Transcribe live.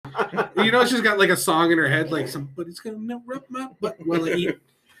You know, she's got like a song in her head, like somebody's gonna rub my butt while I eat.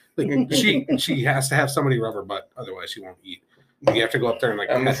 Like she has to have somebody rub her butt, otherwise she won't eat. You have to go up there and like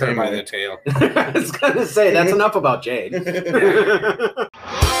pet her by the tail. I was gonna say that's enough about Jade.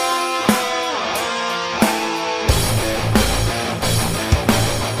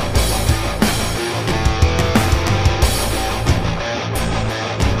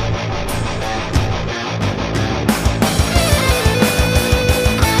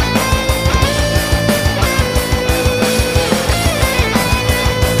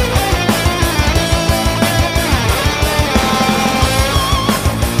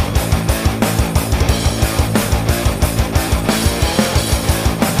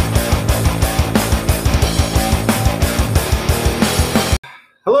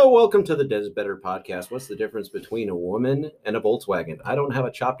 Hello, welcome to the Des Better podcast. What's the difference between a woman and a Volkswagen? I don't have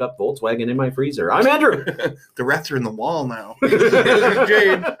a chopped up Volkswagen in my freezer. I'm Andrew. The rats are in the wall now. This is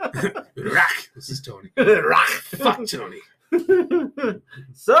Jade. This is Tony. Fuck Tony.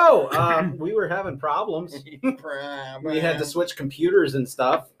 So, we were having problems. We had to switch computers and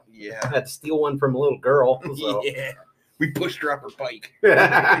stuff. Yeah. I had to steal one from a little girl. So. Yeah. We pushed her up her bike.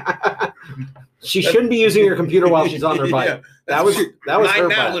 She shouldn't be using her computer while she's on her bike. Yeah, that was her now,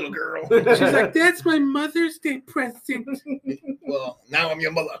 bike. little girl. She's like, that's my Mother's Day present. Well, now I'm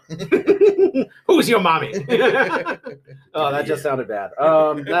your mother. Who's your mommy? Oh, that just sounded bad.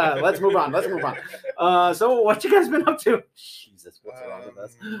 Let's move on. So what you guys been up to? Jesus, what's wrong with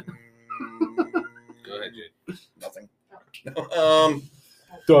us? Go ahead, Jade. Nothing.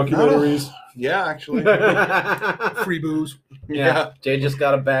 Documentaries. Yeah, actually. Free booze. Yeah. Jay just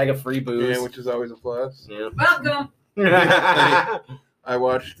got a bag of free booze. Yeah, which is always a plus. Yeah. Welcome. I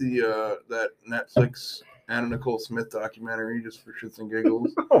watched that Netflix Anna Nicole Smith documentary just for shits and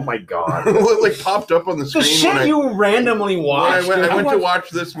giggles. Oh my god. It like popped up on the screen. The shit you randomly watched. I went to watch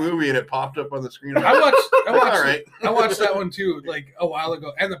this movie and it popped up on the screen. I watched that one too, like a while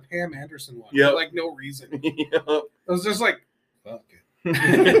ago, and the Pam Anderson one. Yeah. For like no reason. Yep. I was just like, fuck it.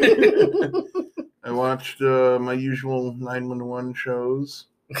 I watched my usual 911 shows.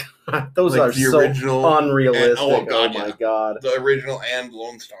 Those like are the so original unrealistic. oh god, my yeah. god. The original and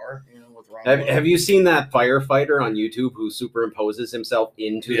Lone Star, with Ron. Have you seen that firefighter on YouTube who superimposes himself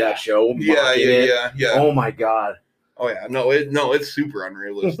into that show? Yeah. Oh my god. Oh yeah, it's super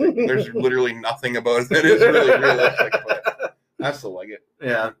unrealistic. There's literally nothing about it that is really realistic, but I still like it.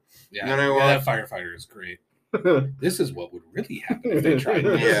 Yeah. Yeah, And that firefighter is great. This is what would really happen if they tried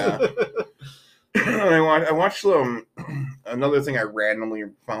this. Yeah. And I watched another thing I randomly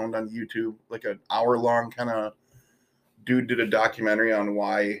found on YouTube, like an hour-long kind of dude did a documentary on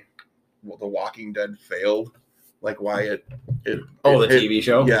why The Walking Dead failed, like why it the TV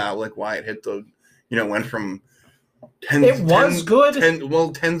show? Yeah, like why it hit went from tens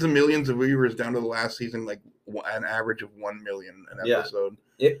of millions of viewers down to the last season, like an average of 1 million an episode.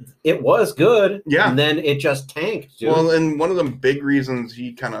 It was good. Yeah. And then it just tanked, dude. Well, and one of the big reasons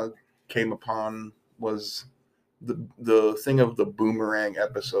he kind of came upon was the thing of the boomerang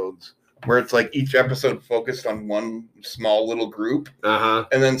episodes, where it's like each episode focused on one small little group. Uh-huh.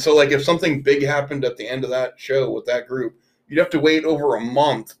 And then so like if something big happened at the end of that show with that group, you'd have to wait over a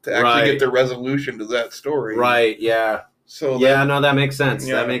month to actually get the resolution to that story. Right, yeah. So that makes sense.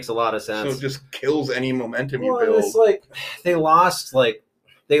 Yeah. That makes a lot of sense. So it just kills any momentum you build. It's like they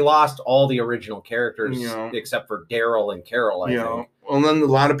lost all the original characters except for Daryl and Carol, I think. And then a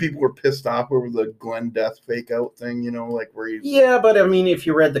lot of people were pissed off over the Glenn Death fake out thing, like where he's... Yeah, but I mean, if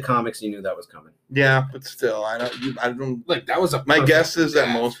you read the comics, you knew that was coming. Yeah, but still, I don't like that was my guess is that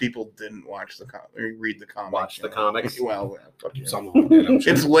most people didn't watch read the comics. Watch the comics. Well, yeah, some of them did, I'm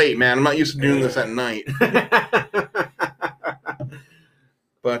sure. It's late, man. I'm not used to doing this at night.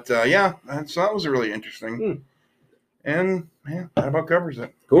 But so that was really interesting. And that about covers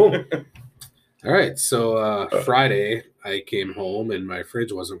it. Cool. All right, so Friday I came home and my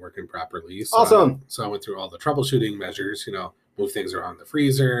fridge wasn't working properly. So awesome. So I went through all the troubleshooting measures, move things around the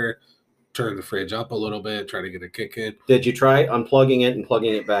freezer, turn the fridge up a little bit, try to get a kick in. Did you try unplugging it and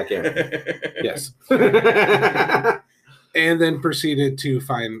plugging it back in? Yes. And then proceeded to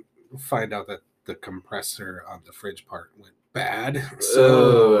find out that the compressor on the fridge part went bad.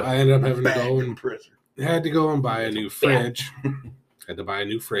 So I ended up having to go and buy a new fridge. Had to buy a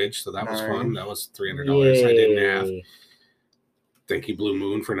new fridge, so that was fun. That was $300 I didn't have. Thank you, Blue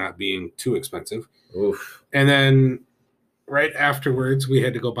Moon, for not being too expensive. Oof. And then right afterwards, we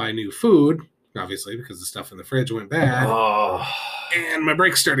had to go buy new food, obviously, because the stuff in the fridge went bad. Oh. And my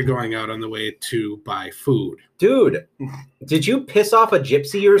brakes started going out on the way to buy food. Dude, did you piss off a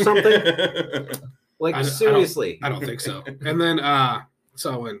gypsy or something? Like, seriously. I don't think so. And then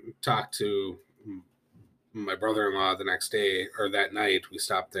So I went and talked to my brother-in-law the next day, or that night. We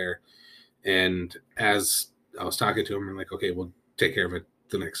stopped there, and as I was talking to him, I'm like, okay, we'll take care of it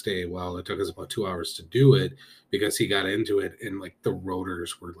the next day. Well, it took us about 2 hours to do it because he got into it, and like the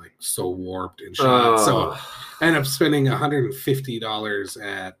rotors were like so warped and shot. So I ended up spending $150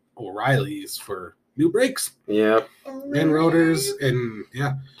 at O'Reilly's for new brakes, and rotors, and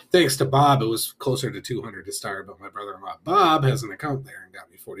thanks to Bob, it was closer to $200 to start. But my brother-in-law Bob has an account there and got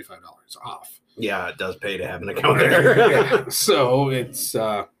me $45 off. Yeah, it does pay to have an account there. So it's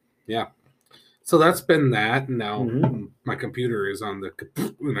So that's been that. And now my computer is on the,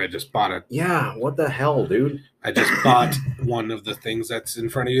 and I just bought it. Yeah, what the hell, dude? I just bought one of the things that's in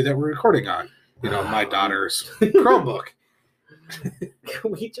front of you that we're recording on. You know, my daughter's Chromebook.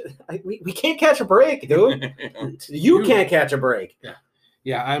 we can't catch a break, dude. You can't catch a break.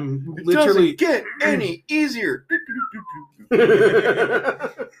 Yeah, I'm It literally doesn't get any easier.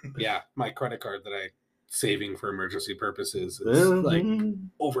 Yeah, my credit card that I saving for emergency purposes is like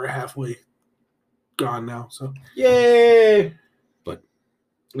over halfway gone now. So yay! But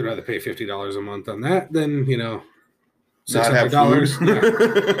I'd rather pay $50 a month on that than $600.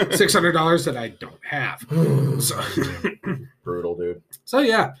 $600 that I don't have. So Brutal, dude. So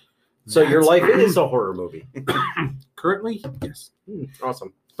yeah. So your life is a horror movie. Currently, yes.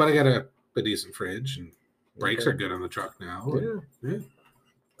 Awesome. But I got a decent fridge and brakes are good on the truck now. Yeah.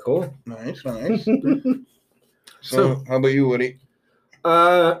 Cool. Nice. So how about you, Woody?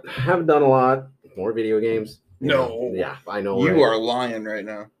 Haven't done a lot. More video games. No. Yeah, I know. You are lying right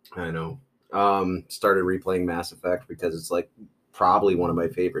now. I know. Started replaying Mass Effect because it's like probably one of my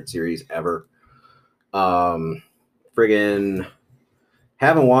favorite series ever. Friggin'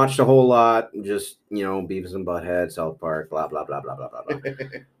 haven't watched a whole lot. Just, Beavis and Butthead, South Park, blah, blah, blah, blah, blah, blah, blah.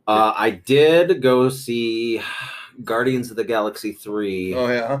 I did go see Guardians of the Galaxy 3. Oh,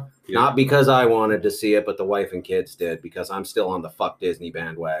 yeah? Not because I wanted to see it, but the wife and kids did, because I'm still on the fuck Disney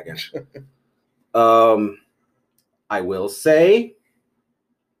bandwagon. I will say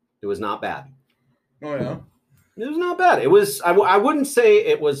it was not bad. Oh, yeah? It was not bad. It was. I wouldn't say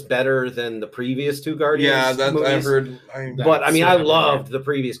it was better than the previous two Guardians. Yeah, that's movies, I've heard. But I mean, I loved the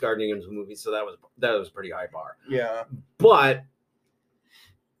previous Guardians movies, so that was a pretty high bar. Yeah. But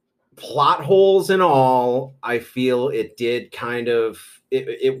plot holes and all, I feel it did kind of.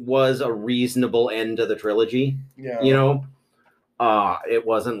 It was a reasonable end to the trilogy. Yeah. It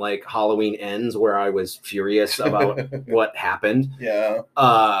wasn't like Halloween Ends where I was furious about what happened. Yeah.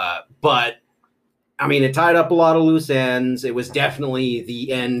 But I mean, it tied up a lot of loose ends. It was definitely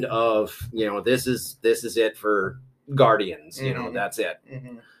the end of, this is it for Guardians. That's it.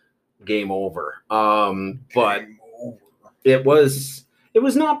 Game over. But it was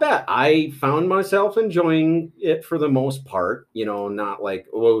not bad. I found myself enjoying it for the most part. Not like,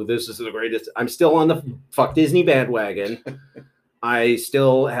 oh, this is the greatest. I'm still on the fuck Disney bandwagon. I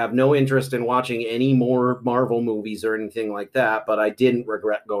still have no interest in watching any more Marvel movies or anything like that, but I didn't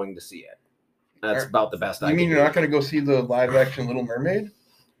regret going to see it. That's about the best I can do. You mean you're not going to go see the live-action Little Mermaid?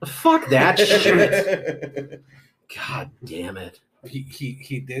 Fuck that shit. God damn it.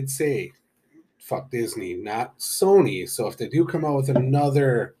 He did say, fuck Disney, not Sony. So if they do come out with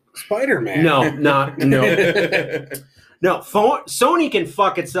another Spider-Man. No. No, Sony can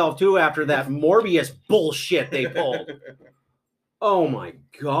fuck itself too after that Morbius bullshit they pulled. Oh my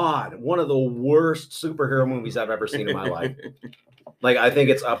God. One of the worst superhero movies I've ever seen in my life. Like, I think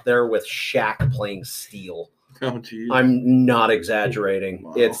it's up there with Shaq playing Steel. Oh, geez. I'm not exaggerating.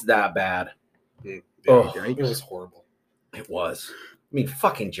 Wow. It's that bad. It was horrible. It was. I mean,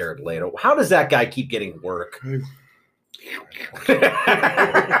 fucking Jared Leto. How does that guy keep getting work?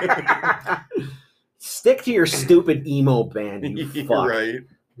 Stick to your stupid emo band, you fuck. You're right.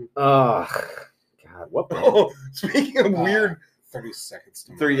 Oh, God. What band? Oh, speaking of weird... 30 Seconds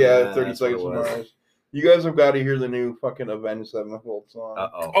to Mars. 30 Seconds to Mars. You guys have got to hear the new fucking Avenged Sevenfold song.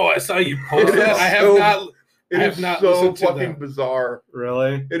 Uh-oh. Oh, I saw you post that. I have not so fucking bizarre.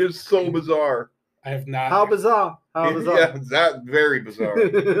 Really? It is so bizarre. I have not. How bizarre? Yeah, that very bizarre.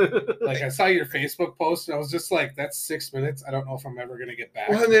 Like, I saw your Facebook post, and I was just like, that's 6 minutes. I don't know if I'm ever going to get back.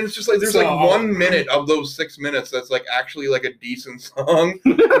 Well, and then it's just like, there's like 1 minute of those 6 minutes that's like actually like a decent song.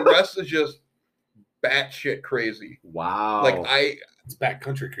 The rest is just batshit crazy. Wow. Like, it's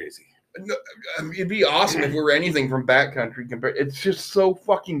backcountry crazy. No, I mean, it'd be awesome if it were anything from backcountry compared. It's just so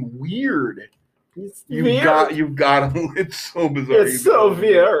fucking weird. You've got it's so bizarre. It's so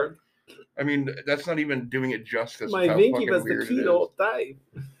weird. I mean, that's not even doing it justice. My Vinky was the keynote type.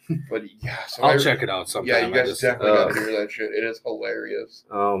 But yeah, so I'll check it out sometime. Yeah, you guys definitely got to hear that shit. It is hilarious.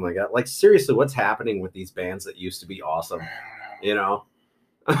 Oh my God. Like, seriously, what's happening with these bands that used to be awesome?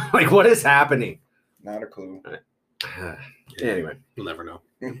 Like, what is happening? Not a clue. Anyway, we'll never know.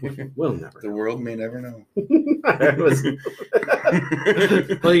 We'll never. The world may never know.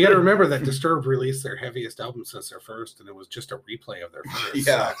 Well, you got to remember that Disturbed released their heaviest album since their first, and it was just a replay of their first.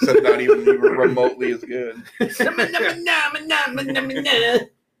 Yeah, so not even remotely as good.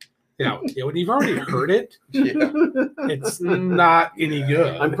 Yeah, when you've already heard it, Yeah. it's not any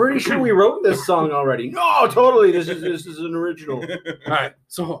good. I'm pretty sure we wrote this song already. No, totally. This is an original. All right,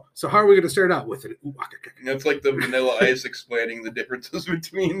 so how are we going to start out with it? It's like the Vanilla Ice explaining the differences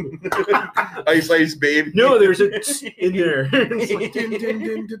between Ice Ice Baby. No, there's a in there. It's like, din, din,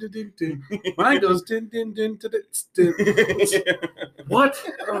 din, din, din, din, din. Mine goes din, din, din, din, din, din. What?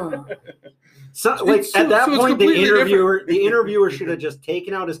 So, like So- at that so it's point, completely the interviewer should have just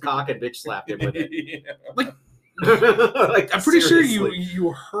taken out his cock and bitch slapped him with it. Yeah. Like, I'm pretty sure seriously.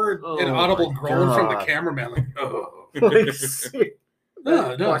 you heard Oh an audible my groan from the God. cameraman, like, oh. Like, ser-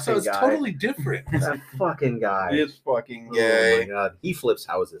 No, so fucking it's guy. totally different. that fucking guy. It's fucking Oh gay. my god, he flips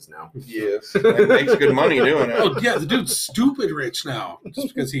houses now. Yes. And makes good money doing it. Oh yeah, the dude's stupid rich now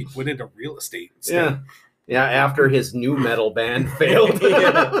just because he went into real estate. Yeah. After his new metal band failed.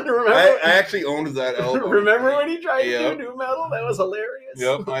 Yeah. Remember? I actually owned that album. Remember when he tried to Yep. do new metal? That was hilarious.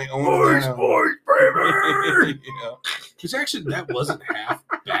 Yep, I owned that album. baby. Yeah. Because actually, that wasn't half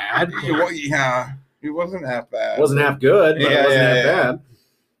bad. Yeah, it wasn't half bad. Wasn't half good, but it Yeah, wasn't yeah, half yeah.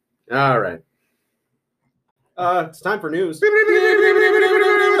 bad. All right. It's time for news. You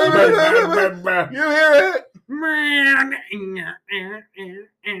hear it?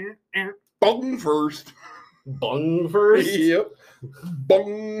 Bung first. Bung first. Yep.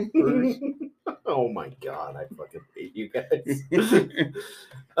 Bung first. Oh my god, I fucking hate you guys.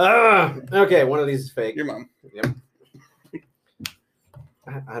 Okay, one of these is fake. Your mom. Yep.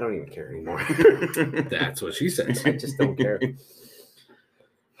 I don't even care anymore. That's what she says. I just don't care.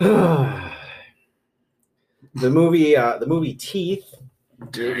 The movie Teeth,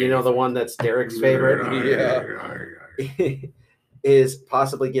 you know, the one that's Derek's favorite, is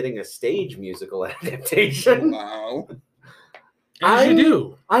possibly getting a stage musical adaptation. Wow. As you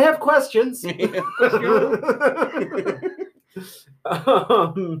do. I have questions. I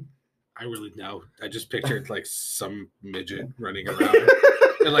really know. I just pictured like some midget running around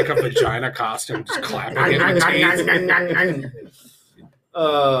in like a vagina costume, just clapping it.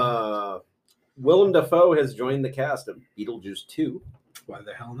 Willem Dafoe has joined the cast of Beetlejuice 2. Why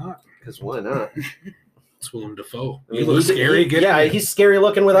the hell not? Because why not? It's Willem Dafoe. I mean, You look scary. he's scary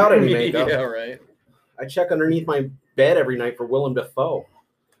looking without any makeup. Yeah, right. I check underneath my bed every night for Willem Dafoe.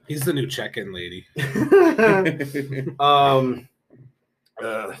 He's the new check-in lady.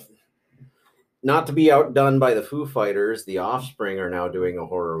 Not to be outdone by the Foo Fighters, the Offspring are now doing a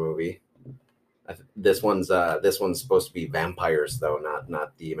horror movie. This one's supposed to be vampires though,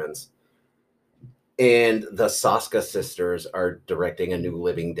 not demons. And the Saska sisters are directing a new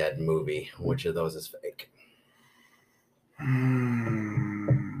Living Dead movie. Which of those is fake?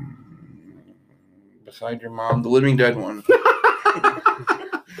 Beside your mom, the Living Dead one.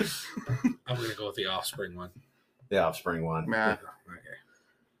 I'm gonna go with the Offspring one. The Offspring one. Nah. Okay.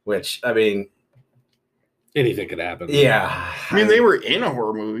 Which, I mean, Anything could happen. yeah. I mean, they were in a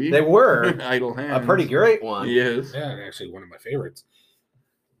horror movie. They were Idle Hands. a pretty great one. Yes. Yeah, actually one of my favorites.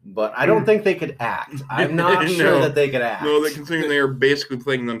 But I don't think they could act. I'm not sure No. that they could act. No, they considering they are basically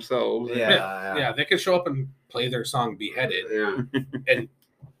playing themselves. Yeah. Yeah, they could show up and play their song "Beheaded" Yeah. and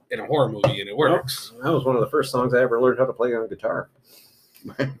in a horror movie, and it works. That was one of the first songs I ever learned how to play on guitar.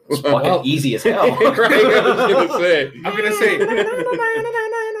 It's Well, fucking easy as hell. right, I was gonna say. I'm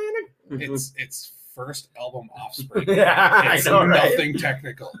gonna say it's first album Offspring. Yeah, It's I know, right? nothing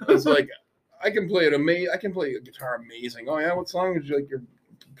technical. It's like I can play I can play a guitar amazing. Oh yeah, what song is like your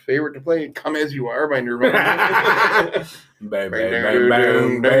favorite to play? "Come As You Are" by Nirvana.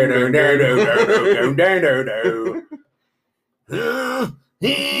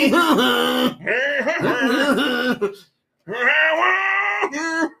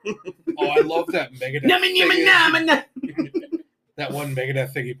 Oh, I love that Megadeth thing. That one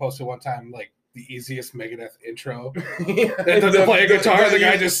Megadeth thing he posted one time, like the easiest Megadeth intro. And to play a guitar, the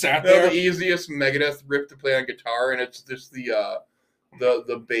guy just sat there. The easiest Megadeth riff to play on guitar, and it's just the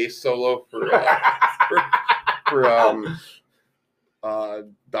bass solo for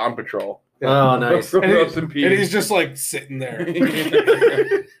Dawn Patrol. Oh, nice. Rest in peace. And he's just like sitting there. Like,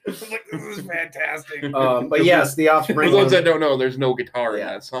 this is fantastic. But yes, the For Offspring those one, that don't know, there's no guitar Yeah.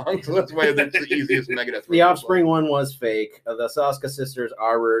 in that song, so that's why that's the easiest Megadeth. the Offspring one was fake. The Saska sisters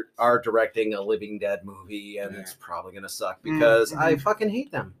are directing a Living Dead movie, and it's probably gonna suck because I fucking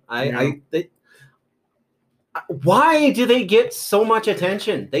hate them. Why do they get so much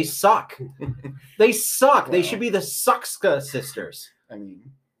attention? They suck. They suck. Wow. They should be the Suckska sisters. I mean,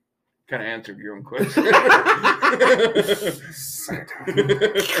 kind of answered your own question.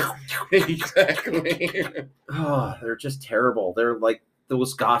 Exactly. Oh, they're just terrible. They're like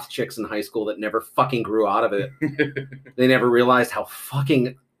those goth chicks in high school that never fucking grew out of it. They never realized how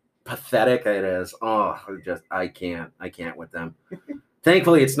fucking pathetic it is. Oh, I can't with them.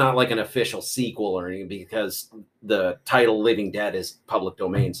 Thankfully, it's not like an official sequel or anything because the title Living Dead is public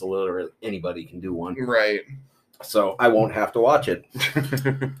domain, so literally anybody can do one. Right. So I won't have to watch it.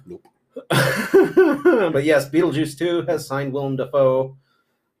 Nope. But yes, Beetlejuice 2 has signed Willem Dafoe.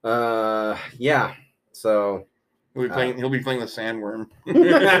 Yeah. So he'll be playing the sandworm.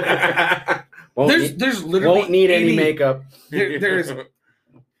 There's literally won't need any makeup. There's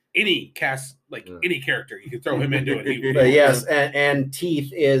any cast, like any character, you can throw him into it. Yes, and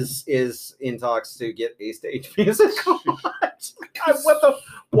Teeth is in talks to get a stage musical. What the?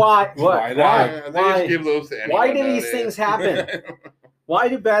 Why? What? Why? Give those to why do these things happen? Why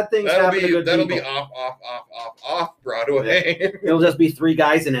do bad things happen to good that'll people? That'll be off Broadway. Yeah. It'll just be three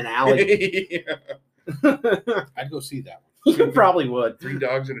guys in an alley. Yeah. I'd go see that one. You probably would. 3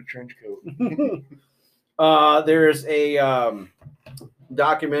 dogs in a trench coat. There's a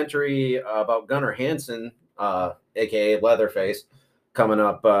documentary about Gunnar Hansen, aka Leatherface, coming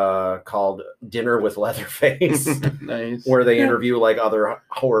up called Dinner with Leatherface. Nice. Where they interview like other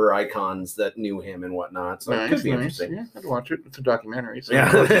horror icons that knew him and whatnot. So it could be interesting. Yeah, I'd watch it. It's a documentary. So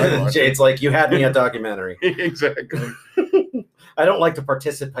yeah, it's like you had me at documentary. Exactly. I don't like to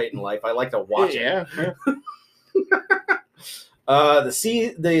participate in life. I like to watch it. Yeah. The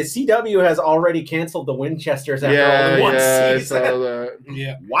CW has already canceled the Winchesters after only one season. I saw that.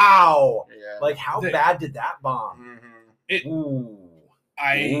 Yeah. Wow. Yeah. Like how bad did that bomb? Mm-hmm.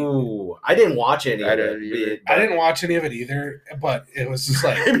 I didn't watch any of it. I didn't watch any of it either, but it was just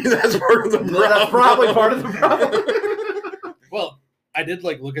like maybe that's part of the problem. That's probably part of the problem. Well, I did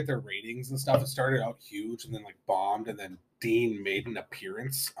like look at their ratings and stuff. It started out huge and then like bombed, and then Dean made an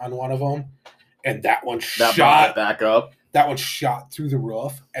appearance on one of them, and that one shot back up. That one shot through the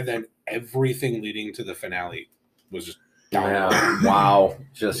roof, and then everything leading to the finale was just down. Yeah. Wow.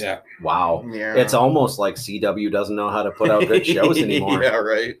 Just wow. Yeah. It's almost like CW doesn't know how to put out good shows anymore. Yeah,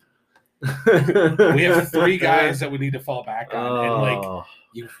 right. We have 3 guys that we need to fall back on, and like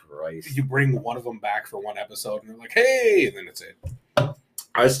you bring one of them back for one episode, and they're like, "Hey," and then it's it.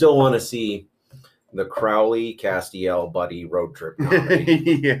 I still want to see the Crowley Castiel buddy road trip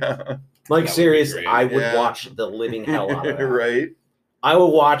comedy. Yeah. Like seriously, I would watch the living hell out of that. Right. I would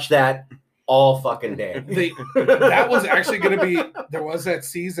watch that all fucking day. That was actually going to be. There was that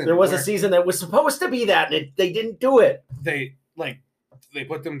season. There was a season that was supposed to be that, and they didn't do it. They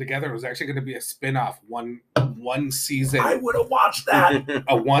put them together. It was actually going to be a spinoff. One season. I would have watched that.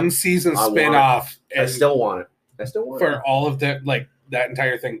 A 1-season spinoff. I still want it. For all of the like. That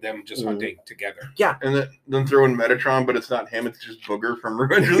entire thing, them just hunting together. Yeah. And then throw in Metatron, but it's not him, it's just Booger from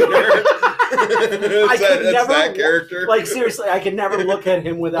Revenge of the Nerds. That's that character. Like, seriously, I can never look at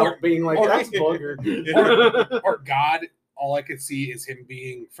him without being like, that's Booger. Or God, all I could see is him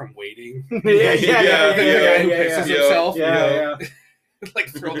being from Waiting. Yeah. The guy who pisses himself. Yeah. Like,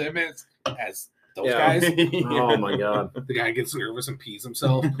 throw them as those guys. Oh, my God. The guy gets nervous and pees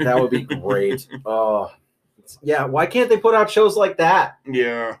himself. That would be great. Oh, yeah, why can't they put out shows like that?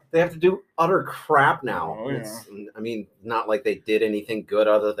 Yeah. They have to do utter crap now. Oh, yeah. I mean, not like they did anything good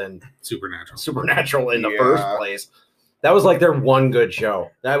other than Supernatural in the first place. That was like their one good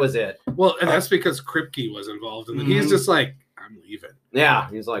show. That was it. Well, and that's because Kripke was involved. And he's just like, I'm leaving. Yeah,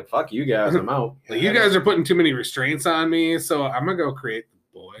 he's like, fuck you guys, I'm out. Like, you guys are putting too many restraints on me, so I'm going to go create the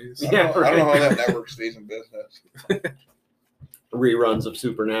boys. I don't know how that network stays in business. Reruns of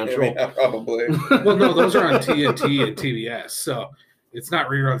Supernatural. Yeah, probably. Well, no, those are on TNT and TBS, so it's not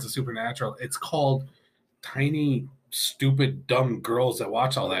reruns of Supernatural. It's called tiny, stupid, dumb girls that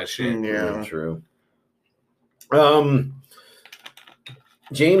watch all that shit. Yeah, true.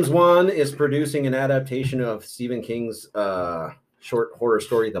 James Wan is producing an adaptation of Stephen King's short horror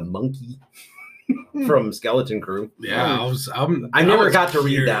story, The Monkey, from Skeleton Crew. Yeah, I never got to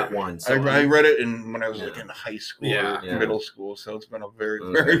read that one. So I read it when I was like in high school or middle school, so it's been a very,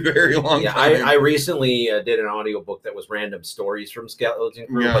 very, very long time. I recently did an audiobook that was random stories from Skeleton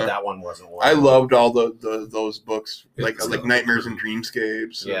Crew, but that one wasn't one. I loved all those books, like Nightmares and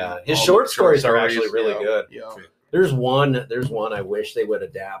Dreamscapes. Yeah, his short stories are actually really good. Yeah. There's one I wish they would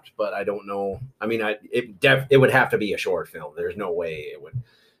adapt, but I don't know. I mean, it would have to be a short film. There's no way it would.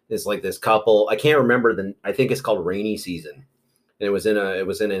 It's like this couple. I can't remember I think it's called Rainy Season, And it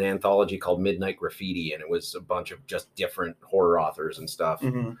was in an anthology called Midnight Graffiti, and it was a bunch of just different horror authors and stuff,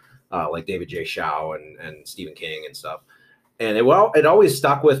 like David J. Shaw and Stephen King and stuff. And it always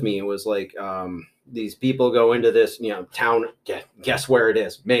stuck with me. It was like these people go into this, town. Guess where it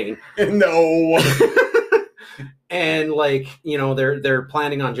is? Maine. No. And like, they're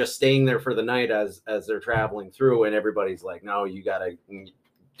planning on just staying there for the night as they're traveling through, and everybody's like, no,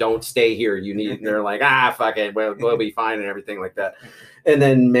 don't stay here. You need. And they're like, fuck it, we'll be fine and everything like that. And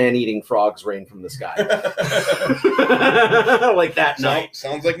then man-eating frogs rain from the sky, like that night.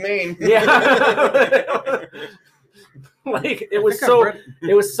 Sounds like Maine. Yeah. Like it was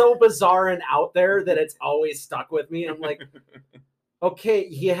so bizarre and out there that it's always stuck with me. I'm like, okay,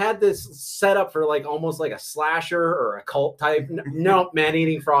 he had this set up for like almost like a slasher or a cult type. No,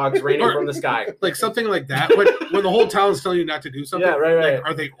 man-eating frogs raining from the sky. Like something like that. When the whole town's telling you not to do something. Yeah, right. Like,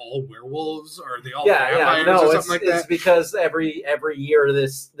 are they all werewolves? Or are they all vampires or something like that? It's because every year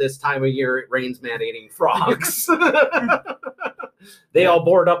this time of year it rains man-eating frogs. They all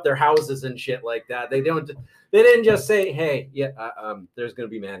board up their houses and shit like that. They didn't just say, hey, there's going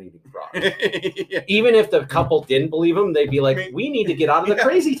to be man-eating frogs. Yeah. Even if the couple didn't believe them, they'd be like, we need to get out of the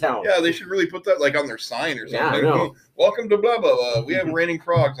crazy town. Yeah, they should really put that like on their sign or something. Yeah, I know. Welcome to blah, blah, blah. We have raining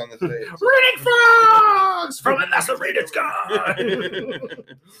frogs on this day. Raining frogs from a lacerated sky.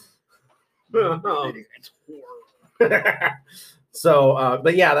 So,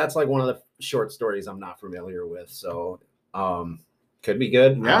 but yeah, that's like one of the short stories I'm not familiar with. So, could be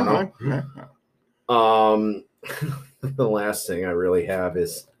good. Yeah. The last thing I really have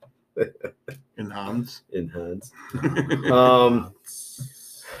is in Hans.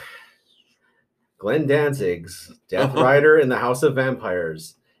 Glenn Danzig's Death Rider in the House of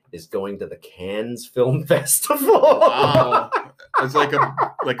Vampires is going to the Cannes Film Festival. Wow. It's like a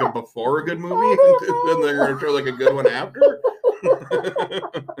before a good movie, and they're going to throw like a good one after.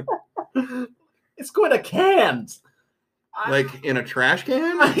 It's going to Cannes. Like in a trash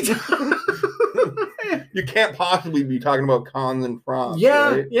can? You can't possibly be talking about cons and frogs.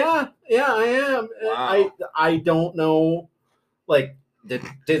 Yeah, right? yeah, I am. Wow. I don't know. Like,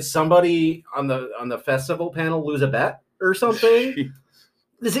 did somebody on the festival panel lose a bet or something?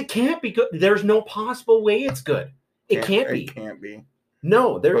 Because it can't be good. There's no possible way it's good. It can't be. It can't be.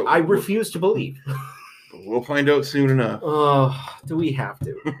 No, I refuse to believe. We'll find out soon enough. Oh, do we have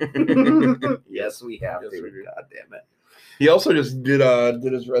to? Yes, we have to. We do. God damn it. He also just did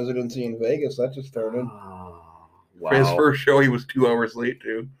his residency in Vegas. That just started. Oh, wow. For his first show, he was 2 hours late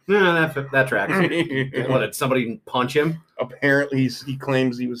too. Yeah, that tracks. What, did somebody punch him? Apparently, he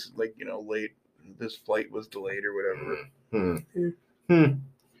claims he was late. This flight was delayed or whatever.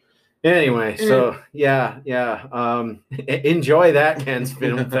 Anyway, so yeah. Enjoy that Cannes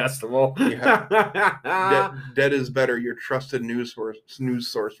Film Festival. Dead is better. Your trusted news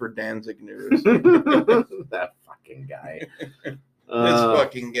source for Danzig news. That fucking guy. This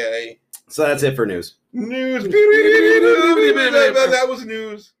fucking guy. So that's it for news. News. That was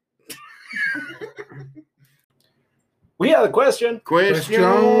news. We have a question.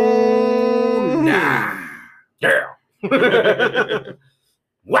 Nah. Yeah.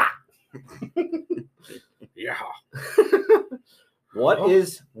 Wow. Yeah. What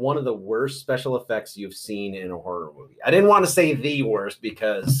is one of the worst special effects you've seen in a horror movie? I didn't want to say the worst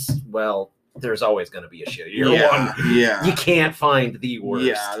because, well, there's always going to be a shittier one. Yeah. You can't find the worst.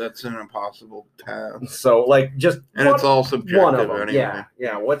 Yeah, that's an impossible task. So, like, it's all subjective. One of them. Anyway.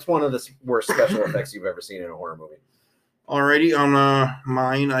 Yeah. What's one of the worst special effects you've ever seen in a horror movie? Alrighty, on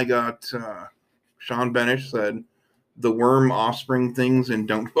mine, I got Sean Benish said, the worm offspring things and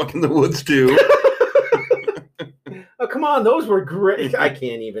Don't Fuck in the Woods too. Oh, come on. Those were great. I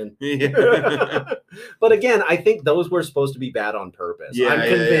can't even. Yeah. But again, I think those were supposed to be bad on purpose. Yeah, I'm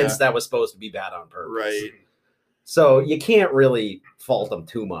convinced that was supposed to be bad on purpose. Right. So you can't really fault them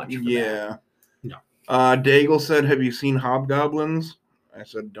too much. Yeah. That. No. Daigle said, have you seen Hobgoblins? I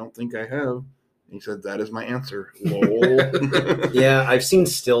said, don't think I have. He said, that is my answer. Lol. Yeah, I've seen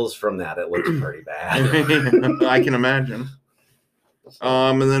stills from that. It looks pretty bad. I can imagine.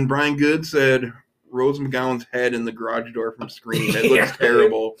 And then Brian Good said, Rose McGowan's head in the garage door from Scream. It looks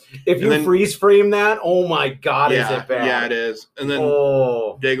terrible. If you freeze frame that, oh my God, is it bad? Yeah, it is. And then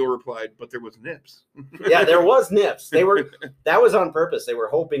Daigle replied, but there was nips. Yeah, there was nips. That was on purpose. They were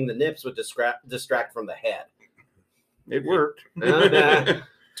hoping the nips would distract from the head. It worked.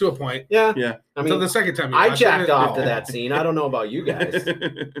 To a point. Yeah. Yeah. I mean, so the second time I jacked off to that scene. I don't know about you guys.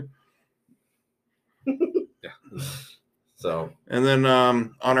 Yeah. So. And then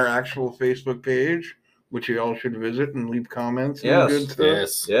on our actual Facebook page, which you all should visit and leave comments and good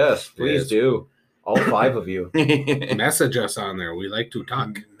stuff. Yes, please do. All 5 of you. Message us on there. We like to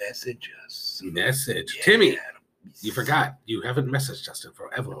talk. Message us. Message. Yeah. Timmy, you forgot. You haven't messaged us in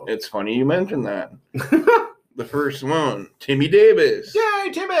forever. It's funny you mentioned that. The first one, Timmy Davis.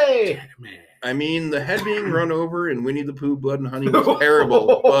 Yay, Timmy! I mean, the head being run over in Winnie the Pooh, Blood and Honey was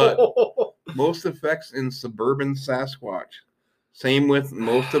terrible, but most effects in Suburban Sasquatch. Same with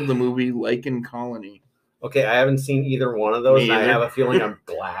most of the movie Lichen Colony. Okay, I haven't seen either one of those, Me and I either. have a feeling I'm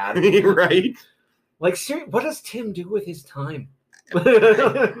glad. Right? Like, what does Tim do with his time?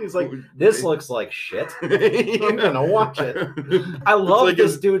 He's like, this looks like shit. I'm gonna watch it. I love like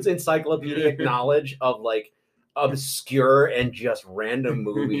this dude's encyclopedic knowledge of like obscure and just random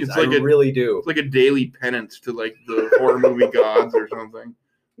movies. It's like I really do. It's like a daily penance to like the horror movie gods or something.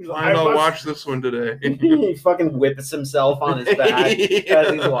 Fine, I'll watch this one today. He fucking whips himself on his back as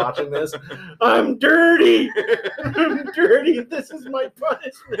he's watching this. I'm dirty. I'm dirty. This is my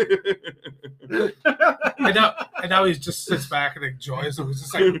punishment. And now he just sits back and enjoys it. He's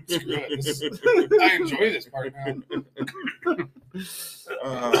just like, screw it. I enjoy this part now.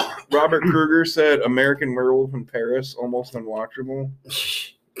 Robert Kruger said American Werewolf in Paris almost unwatchable.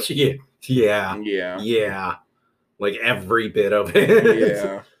 Yeah. Like every bit of it.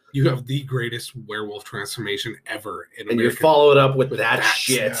 Yeah. You have the greatest werewolf transformation ever. And you follow it up with that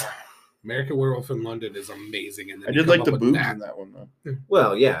shit. Yeah. American Werewolf in London is amazing. And then I did like the boobs in that one, though.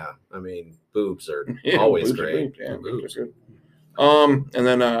 Well, yeah. I mean, boobs are always boobs great. Are boobs. Yeah, Boobs. are good. And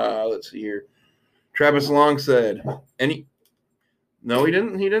then let's see here. Travis Long said, No, he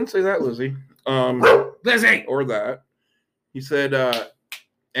didn't. He didn't say that, Lizzie. Lizzie! Or that. He said,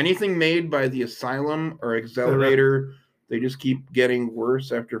 anything made by the Asylum or Accelerator, they just keep getting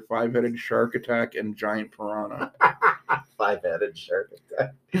worse after Five-Headed Shark Attack and Giant Piranha. Five-headed shark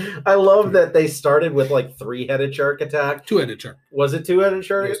attack. I love that they started with like 3-headed shark attack. 2-headed shark. Was it 2-headed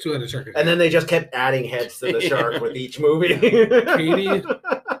shark? It was 2-headed shark attack. And then they just kept adding heads to the shark with each movie. Katie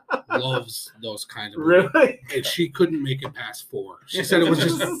loves those kind of movies. Really? And she couldn't make it past 4. She said it was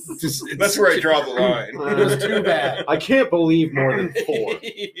just That's where I draw the line. It was too bad. I can't believe more than 4.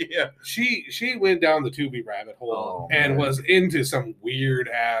 Yeah. She went down the Tubi rabbit hole and was into some weird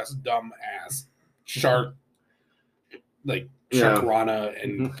ass, dumb ass shark, like Sharkrana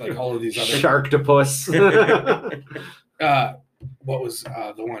and like all of these other Sharktopus. What was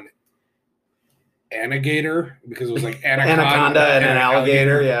the one? Anagator, because it was like Anaconda and an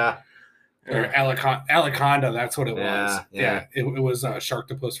alligator. Yeah. Or Aliconda, that's what it was. Yeah. It was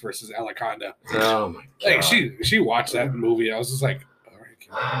Sharktopus versus Aliconda. Oh my god! Like she watched that movie. I was just like, all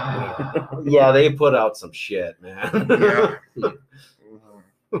right, whatever. Yeah, they put out some shit, man. Yeah.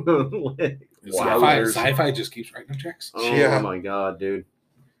 Wow. Sci-fi just keeps writing checks. Oh my god, dude.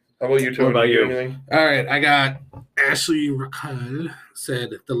 How about you, Tony? What about you? Anything? All right, I got Ashley Raquel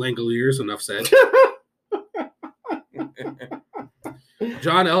said the Langoliers. Enough said.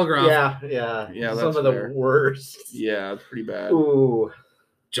 John Elgroff. Yeah, Some of the worst. Yeah, it's pretty bad. Ooh.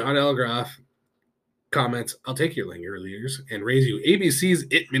 John Elgroff comments, I'll take your Langoliers and raise you ABC's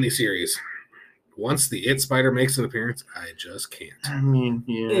It miniseries. Once the It spider makes an appearance, I just can't. I mean,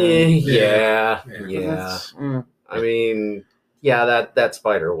 Yeah. I I mean, yeah, that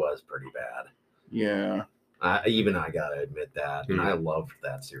spider was pretty bad. Yeah. Even I gotta admit that. And I loved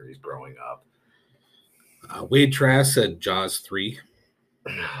that series growing up. Wade Trask said Jaws 3.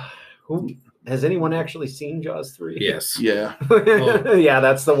 Who has anyone actually seen Jaws 3? Yes. Yeah. Yeah,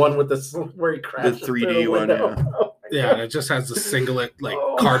 that's the one with where he crashes. The 3D one, yeah. Yeah, and it just has the singlet, like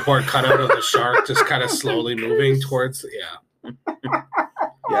cardboard cutout of the shark just kind of slowly moving towards. Yeah.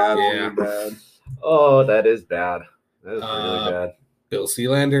 Yeah, really bad. Oh, that is bad. That is really bad. Bill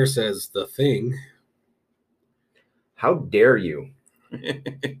Sealander says The Thing. How dare you?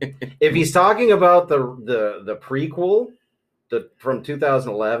 If he's talking about the prequel from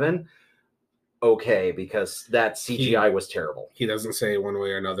 2011, okay, because that CGI was terrible. He doesn't say one way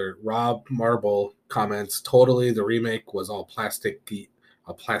or another. Rob Marble comments, totally, the remake was all plasticky,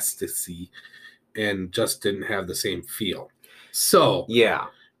 and just didn't have the same feel. So yeah.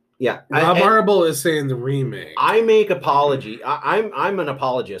 Rob Marble is saying the remake. I make apology. I'm an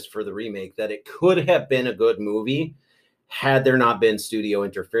apologist for the remake, that it could have been a good movie had there not been studio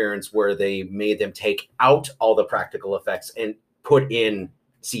interference where they made them take out all the practical effects and put in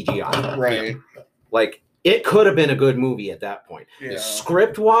CGI. Right. Like, it could have been a good movie at that point. Yeah.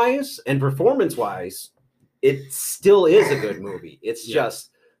 Script-wise and performance-wise, it still is a good movie. It's just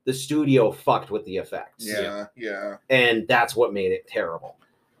the studio fucked with the effects. Yeah. And that's what made it terrible.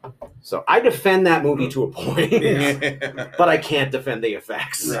 So I defend that movie to a point, but I can't defend the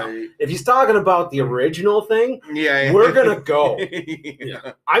effects. Right. If he's talking about the original thing, we're going to go.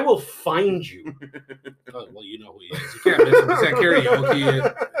 Yeah. I will find you. Oh, well, you know who he is. You can't miss him. He's at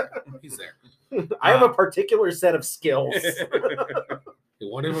karaoke. He's there. I have a particular set of skills.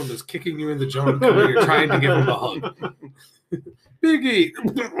 One of them is kicking you in the junk when you're trying to give him a hug. Biggie.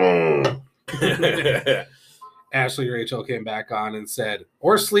 Ashley Rachel came back on and said,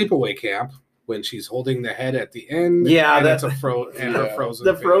 or sleepaway camp, when she's holding the head at the end. Yeah, and that's her frozen.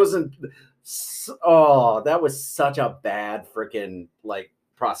 The face. frozen. Oh, that was such a bad freaking like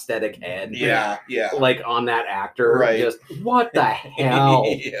prosthetic head. Yeah. Like on that actor. Right. Just what the hell?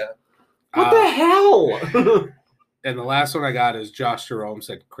 Yeah. What the hell? And the last one I got is Josh Jerome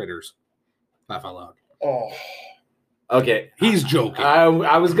said critters. Laugh out loud. Oh. Okay. He's joking.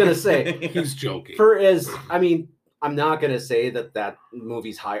 I was gonna say He's joking. I'm not gonna say that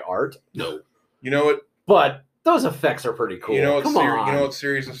movie's high art. No. You know what? But those effects are pretty cool. You know Come on. You know what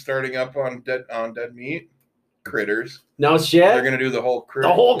series is starting up on Dead Meat? Critters. No shit. They're gonna do the whole critter.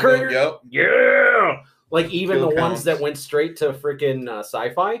 The whole critter. Yep. Yeah. Like even Still the counts. ones that went straight to freaking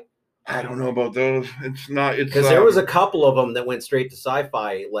sci-fi. I don't know about those. It's not. It's Because there was a couple of them that went straight to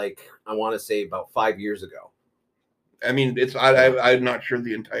sci-fi. Like I want to say about 5 years ago. I mean, it's. I'm not sure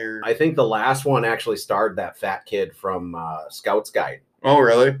the entire. I think the last one actually starred that fat kid from Scout's Guide. Oh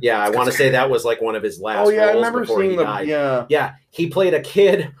really? Yeah, I want to say that was like one of his last. Oh yeah, I roles remember before seeing he the. died. Yeah. Yeah, he played a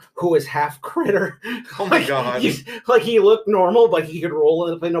kid who was half critter. Oh my god! Like he looked normal, but he could roll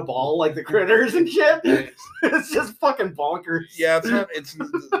up in a ball like the critters and shit. It's just fucking bonkers. Yeah, it's not. It's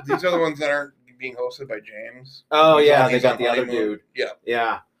these are the ones that aren't being hosted by James. Oh yeah, He's they got on the other honeymoon. dude. Yeah.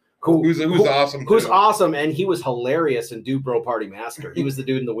 Yeah. Who's awesome. Who's too. awesome, and he was hilarious in Dude Bro Party Master. He was the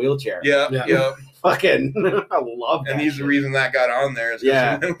dude in the wheelchair. Yeah. Fucking, I love that. And he's shit. the reason that got on there. Is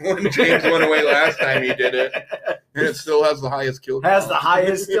Yeah. when James went away last time, he did it, and it still has the highest kill count. Has the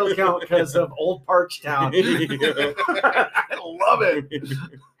highest skill count because of Old Parch Town. I love it,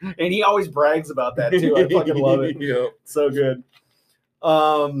 and he always brags about that too. I fucking love it. Yeah. So good.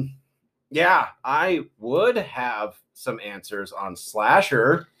 Yeah, I would have some answers on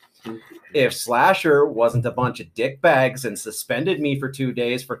Slasher if Slasher wasn't a bunch of dick bags and suspended me for 2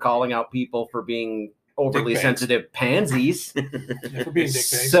 days for calling out people for being overly sensitive pansies. Yeah, for being dick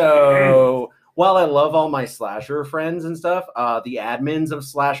bags. So while I love all my Slasher friends and stuff, the admins of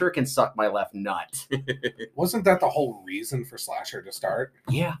Slasher can suck my left nut. Wasn't that the whole reason for Slasher to start?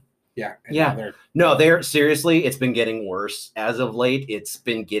 Yeah. Yeah. Yeah. No, they're seriously, it's been getting worse as of late. It's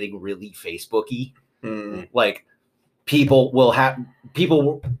been getting really Facebooky. Like people will have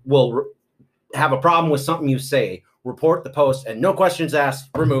a problem with something you say, report the post, and no questions asked,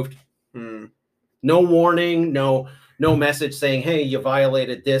 removed. No warning, no message saying, hey, you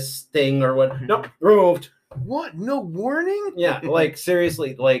violated this thing or what. Nope, removed. What? No warning? Yeah, like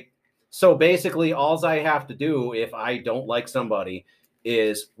seriously, like so basically all I have to do if I don't like somebody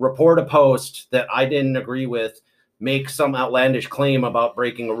is report a post that I didn't agree with, make some outlandish claim about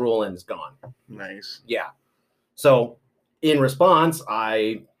breaking a rule, and it's gone. Nice. Yeah. So in response,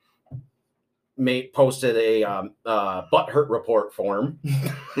 I posted a butthurt report form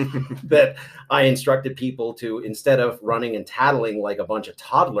that I instructed people to, instead of running and tattling like a bunch of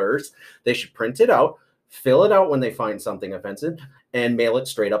toddlers, they should print it out, fill it out when they find something offensive, and mail it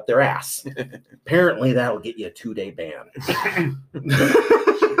straight up their ass. Apparently that'll get you a 2-day ban.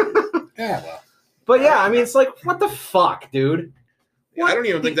 Yeah, well. But yeah, I mean, it's like, what the fuck, dude? I don't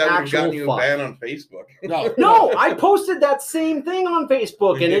even think that would have gotten you a fuck? ban on Facebook. No, I posted that same thing on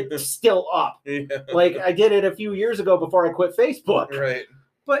Facebook and it's still up. Yeah. Like I did it a few years ago before I quit Facebook. Right.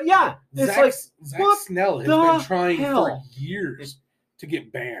 But yeah, it's Zach what Snell has the been trying hell? for years to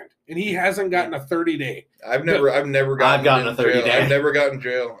get banned, and he hasn't gotten a 30-day. I've never gotten a 30-day. I've never gotten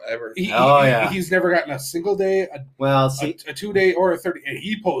jail ever. He's never gotten a single day, a 2-day, or a 30. And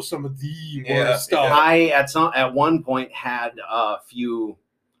he posts some of the worst stuff. I at one point had a few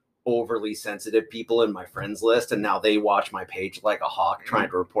overly sensitive people in my friends list, and now they watch my page like a hawk,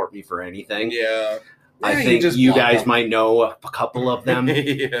 trying to report me for anything. Yeah. I think you guys might know a couple of them.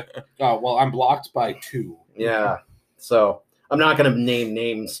 Yeah. Well, I'm blocked by 2. Yeah. So I'm not going to name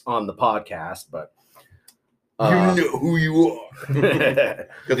names on the podcast, but you know who you are.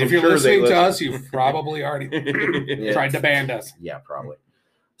 Because if you're listening to us, you've probably already tried to ban us. Yeah, probably.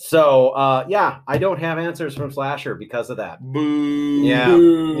 So, yeah, I don't have answers from Slasher because of that. Boo. Yeah.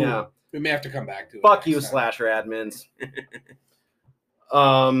 Boo. Yeah. We may have to come back to it. Fuck you, Slasher admins.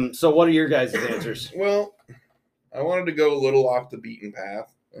 So what are your guys' answers? Well, I wanted to go a little off the beaten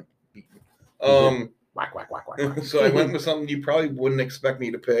path. Whack, whack, whack, whack, whack. So I went with something you probably wouldn't expect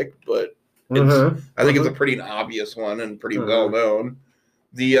me to pick, but Mm-hmm. I think it's a pretty obvious one and pretty well known.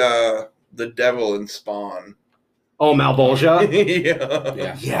 The devil in Spawn. Oh,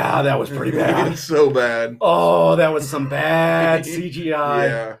 Malbolgia? Yeah, that was pretty bad. It's so bad. Oh, that was some bad CGI.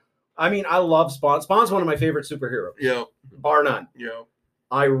 Yeah. I mean, I love Spawn. Spawn's one of my favorite superheroes. Yep. Bar none. Yep.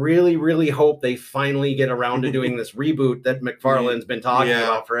 I really, really hope they finally get around to doing this reboot that McFarlane's been talking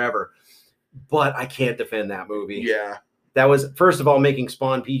about forever. But I can't defend that movie. Yeah. That was, first of all, making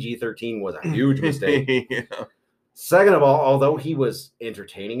Spawn PG-13 was a huge mistake. Yeah. Second of all, although he was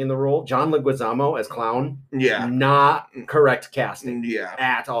entertaining in the role, John Leguizamo as Clown, not correct casting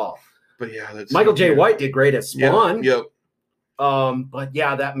at all. But yeah, that's Michael J. White did great as Spawn. Yep. But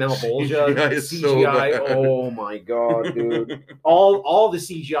yeah, that Malbolgia CGI, so oh my god, dude. All the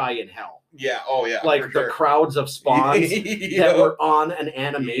CGI in hell. Yeah, oh yeah. Like the crowds of spawns that were on an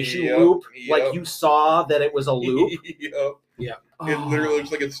animation loop. Like you saw that it was a loop. Yeah. It literally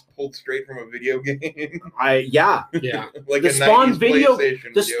looks like it's pulled straight from a video game. Yeah. Like the Spawn video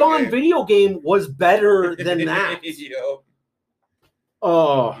game was better than that.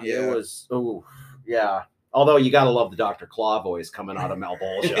 Oh, it was. Oh, yeah. Although you gotta love the Dr. Claw voice coming out of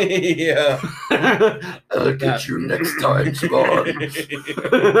Malbolgia. I'll get you next time, Spawn.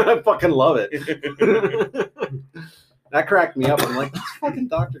 I fucking love it. That cracked me up. I'm like, that's fucking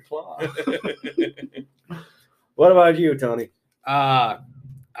Dr. Claw. What about you, Tony? I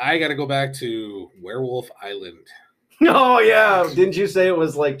gotta go back to Werewolf Island. Oh yeah, didn't you say it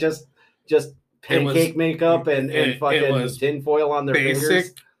was like just pancake makeup and fucking tinfoil on their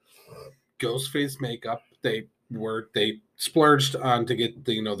fingers? Ghostface makeup. They splurged on to get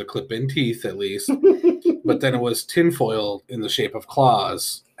the clip-in teeth at least, but then it was tinfoil in the shape of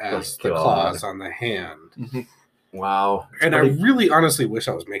claws as the claws on the hand. Wow. And I really honestly wish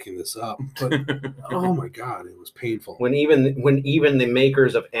I was making this up, but oh my god, it was painful. When even the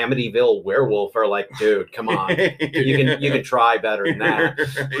makers of Amityville Werewolf are like, dude, come on. You can try better than that.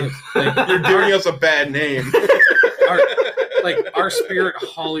 Like, you're giving us a bad name. Our Spirit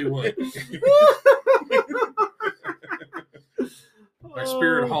Hollywood. Our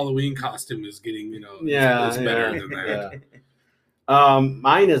Spirit Halloween costume is getting, it's better than that. Yeah.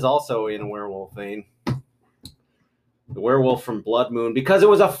 Mine is also in a werewolf vein. The werewolf from Blood Moon, because it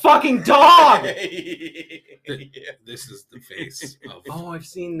was a fucking dog. This is the face of. Oh, I've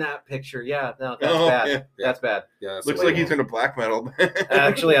seen that picture. Yeah, no, that's bad. Yeah. That's bad. Yeah, looks like he's in a black metal.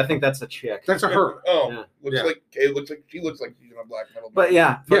 Actually, I think that's a chick. That's a her. Oh, yeah. She looks like she's in a black metal. But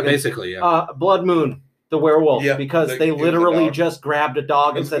yeah, basically, yeah. Blood Moon, the werewolf, because they literally just grabbed a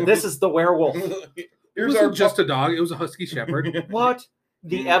dog and said, "This is the werewolf." It wasn't just a dog; it was a husky shepherd. What?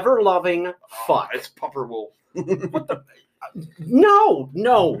 The ever-loving fuck. It's Pupper Wolf. What the? No.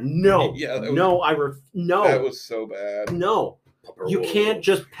 Yeah, no. That was so bad. No. You can't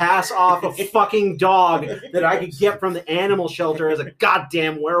just pass off a fucking dog that I could get from the animal shelter as a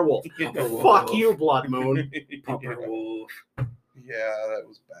goddamn werewolf. Fuck you, Blood Moon. Pupper Wolf. Yeah, that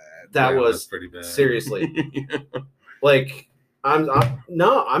was bad. That was pretty bad. Seriously. Like, I'm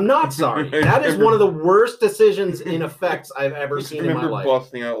not sorry. That is one of the worst decisions in effects I've ever seen in my life.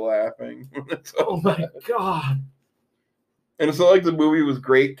 Busting out laughing. Oh my god. And it's not like the movie was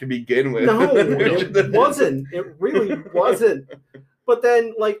great to begin with. No, it wasn't. It really wasn't. But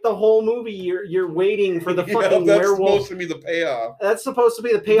then, like, the whole movie, you're waiting for the fucking werewolf. That's supposed to be the payoff. That's supposed to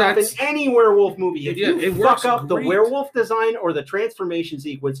be the payoff in any werewolf movie. If you fuck up the werewolf design or the transformation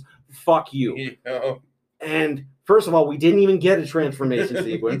sequence, fuck you. Yeah. And first of all, we didn't even get a transformation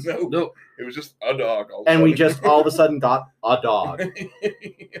sequence. No. It was just a dog. And we just all of a sudden got a dog.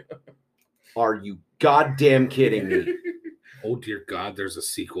 Are you goddamn kidding me? Oh dear God, there's a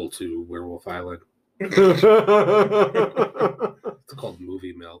sequel to Werewolf Island. It's called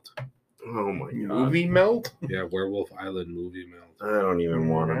Movie Melt. Oh my god. Movie Melt? Yeah, Werewolf Island Movie Melt. I don't even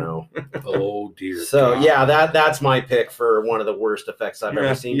want to know. Oh dear. So God. yeah, that's my pick for one of the worst effects I've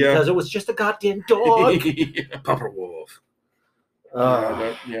ever seen because it was just a goddamn dog. Pupper Wolf.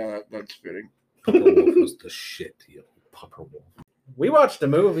 That's fitting. Pupper Wolf was the shit, yo. Pupper Wolf. We watched a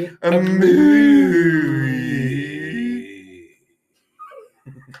movie. A movie.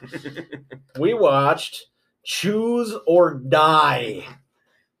 We watched Choose or Die.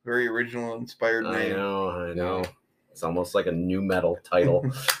 Very original, inspired name. I know. It's almost like a new metal title.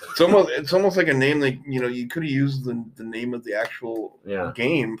 It's almost like a name that you could have used the name of the actual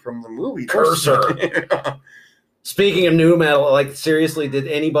game from the movie. Cursor. Speaking of new metal, like seriously, did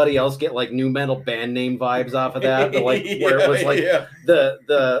anybody else get like new metal band name vibes off of that? Like where it was like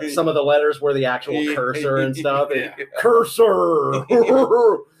the some of the letters were the actual cursor and stuff. And, Cursor,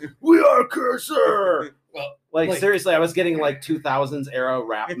 we are Cursor. Well, like seriously, I was getting like 2000s era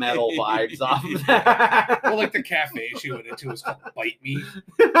rap metal vibes off of that. Well, like the cafe she went into was called Bite Me.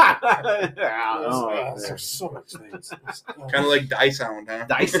 There's so much things. Kind of like Die Sound, huh?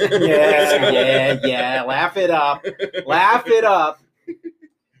 Die Sound. Yeah. Laugh it up.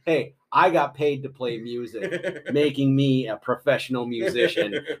 Hey, I got paid to play music, making me a professional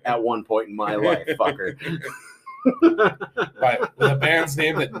musician at one point in my life, fucker. Right, with a band's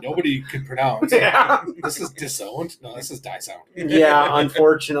name that nobody could pronounce. Yeah. This is Disowned. No, this is Die Sound. Yeah,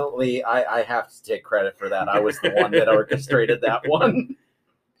 unfortunately, I have to take credit for that. I was the one that orchestrated that one.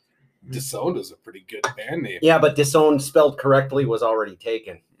 Disowned is a pretty good band name. Yeah, but Disowned spelled correctly was already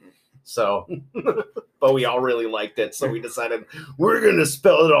taken. So, but we all really liked it, so we decided we're gonna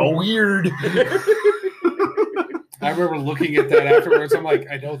spell it all weird. I remember looking at that afterwards. I'm like,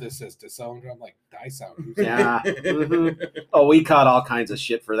 I know this says Disowned. I'm like, Die Sound. Yeah. Mm-hmm. Oh, we caught all kinds of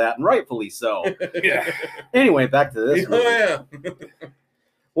shit for that, and rightfully so. Yeah. Anyway, back to this movie. Oh, yeah.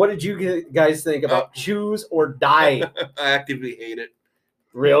 What did you guys think about Choose or Die? I actively hate it.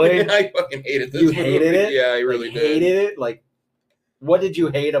 Really? I fucking hated this. You hated it? Yeah, I really like, did. Hated it? Like, what did you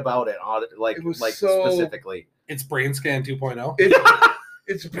hate about it? Like specifically? It's Brain-Scan 2.0.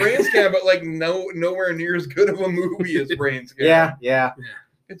 It's Brain-Scan, but like nowhere near as good of a movie as Brain-Scan. Yeah.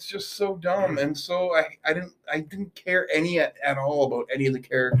 It's just so dumb, and so I didn't care at all about any of the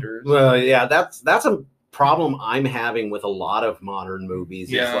characters. Well, yeah, that's a problem I'm having with a lot of modern movies.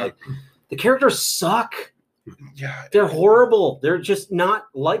 Yeah. It's like the characters suck. Yeah, They're horrible. They're just not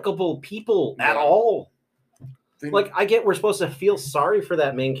likable people at all. Like, I get we're supposed to feel sorry for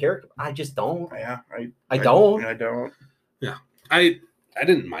that main character. I just don't. Yeah, I don't. Yeah, I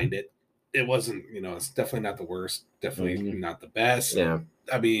didn't mind it. It wasn't, it's definitely not the worst. Definitely not the best. Yeah.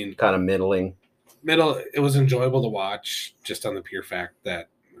 I mean, kind of middling. It was enjoyable to watch just on the pure fact that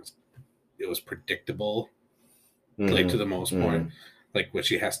it was predictable, like to the most point. Like when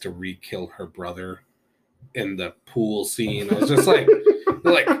she has to re-kill her brother in the pool scene. I was just like,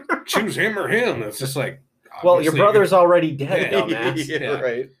 choose him or him. It's just like, well, your brother's already dead, dumbass. Yeah,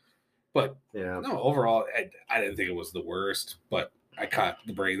 right. But no, overall, I didn't think it was the worst, but I caught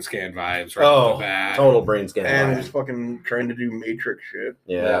the Brain-Scan vibes right off the bat. Total Brain-Scan and just fucking trying to do Matrix shit.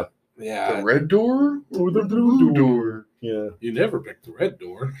 Yeah. The red door or the blue door? Yeah. You never picked the red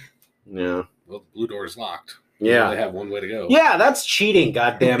door. Yeah. Well, the blue door is locked. Yeah. They have one way to go. Yeah, that's cheating,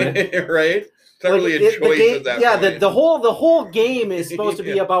 goddammit. Right? It's not really a choice at that point. The whole game is supposed to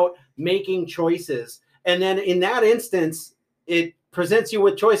be about making choices. And then in that instance, it presents you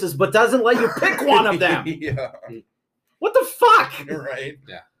with choices, but doesn't let you pick one of them. Yeah. What the fuck? Right.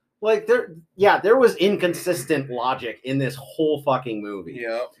 Yeah. Like there was inconsistent logic in this whole fucking movie.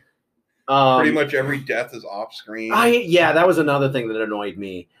 Yeah. Pretty much every death is off screen. That was another thing that annoyed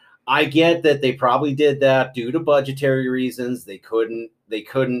me. I get that they probably did that due to budgetary reasons. They couldn't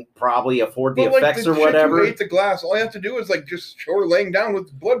probably afford the effects or whatever. You ate the glass. All you have to do is just show her laying down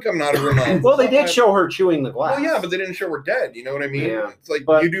with blood coming out of her mouth. Well, they did show her chewing the glass. Well, yeah, but they didn't show her dead. You know what I mean? Yeah, it's like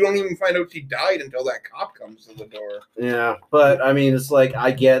you don't even find out she died until that cop comes to the door. Yeah, but I mean, it's like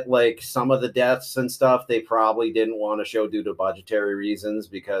I get like some of the deaths and stuff they probably didn't want to show due to budgetary reasons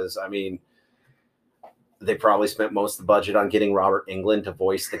because I mean. They probably spent most of the budget on getting Robert Englund to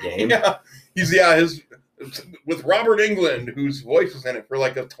voice the game. Yeah, his with Robert Englund, whose voice is in it for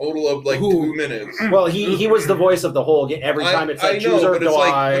like a total of 2 minutes. Well, he was the voice of the whole game. Every time it's like choose or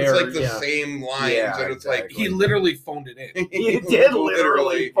die. It's like the same lines, and it's like he literally phoned it in. He did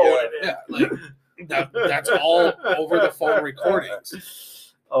literally phone it in. Yeah, that's all over the phone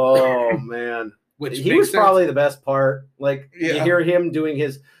recordings. Oh man, he was probably the best part. Like you hear him doing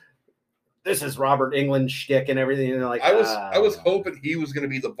his. This is Robert Englund shtick and everything. And like I was hoping he was going to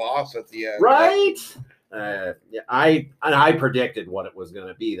be the boss at the end, right? I predicted what it was going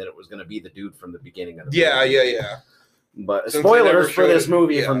to be. That it was going to be the dude from the beginning of the movie. Yeah. But spoilers for this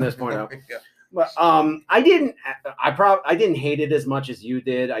movie from this point out. Yeah. But I didn't hate it as much as you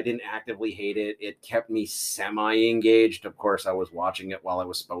did. I didn't actively hate it. It kept me semi-engaged. Of course, I was watching it while I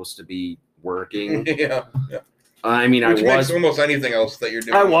was supposed to be working. Yeah. I mean, which makes almost anything else that you're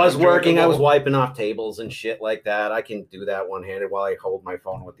doing. I was working. I was wiping off tables and shit like that. I can do that one-handed while I hold my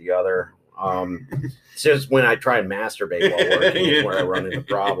phone with the other. It's just when I try and masturbate while working is where I run into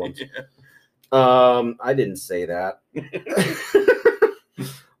problems. I didn't say that.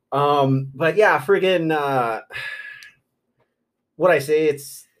 But yeah, friggin' would I say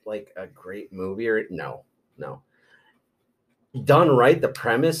it's like a great movie or no. done right, the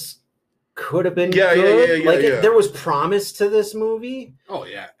premise could have been good. There was promise to this movie. Oh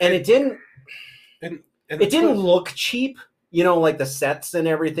yeah, and it didn't. And it didn't look cheap. Like the sets and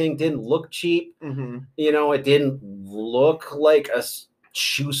everything didn't look cheap. Mm-hmm. It didn't look like a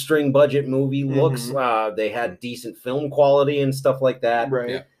shoestring budget movie looks. They had decent film quality and stuff like that. Right.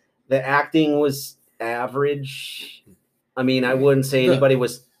 Yeah. The acting was average. I mean, I wouldn't say anybody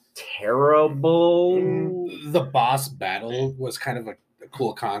was terrible. The boss battle was kind of a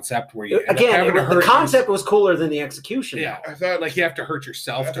cool concept where you the concept was cooler than the execution. Yeah, I thought like you have to hurt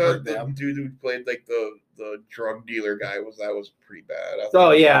yourself to hurt them. Dude who played like the drug dealer guy was pretty bad.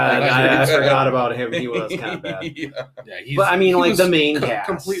 I forgot about him. He was kind of bad. But I mean, like the main cast,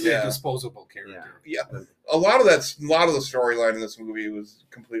 completely disposable character. Yeah. A lot of the storyline in this movie was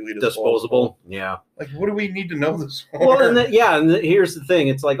completely disposable. Yeah. Like, what do we need to know this for? Well, and here's the thing: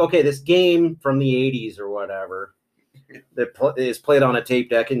 it's like, okay, this game from the '80s or whatever that is played on a tape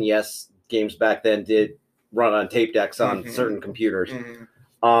deck, and yes, games back then did run on tape decks on certain computers.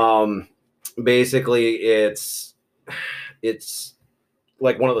 Basically, it's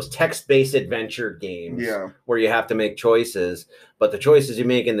like one of those text-based adventure games where you have to make choices, but the choices you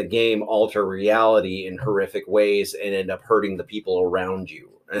make in the game alter reality in horrific ways and end up hurting the people around you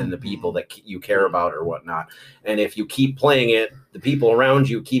and the people that you care about or whatnot. And if you keep playing it, the people around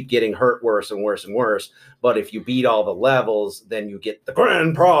you keep getting hurt worse and worse and worse. But if you beat all the levels, then you get the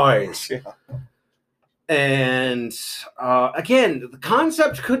grand prize. Yeah. And again, the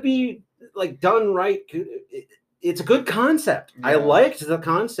concept could be like done right. It's a good concept. Yeah. I liked the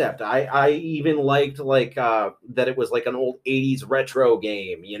concept. I even liked that it was like an old 80s retro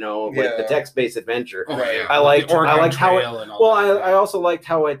game, like the text-based adventure. Oh, yeah. I liked how it. I also liked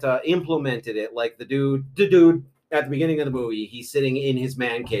how it implemented it. Like the dude at the beginning of the movie, he's sitting in his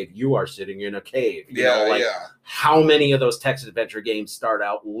man cave. You are sitting in a cave. How many of those text adventure games start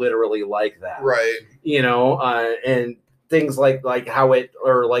out literally like that? Right. And things like how it,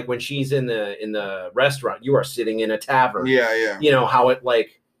 or like when she's in the restaurant, you are sitting in a tavern. Yeah. How it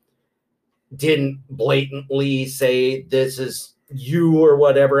like didn't blatantly say this is you or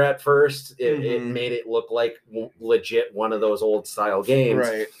whatever at first. It made it look like legit one of those old style games.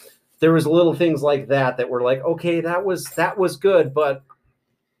 Right. There was little things like that were like, okay, that was good, but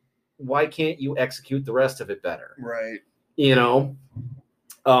why can't you execute the rest of it better? Right.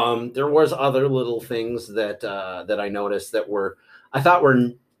 There was other little things that I noticed that I thought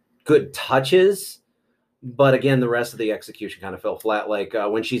were good touches, but again, the rest of the execution kind of fell flat. Like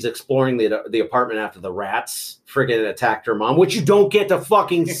when she's exploring the apartment after the rats friggin' attacked her mom, which you don't get to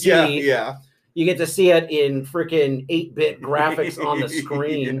fucking see. Yeah. You get to see it in freaking 8-bit graphics on the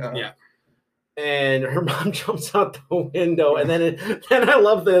screen. Yeah. And her mom jumps out the window, and then I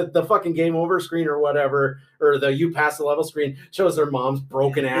love the fucking game over screen or whatever, or the you pass the level screen shows her mom's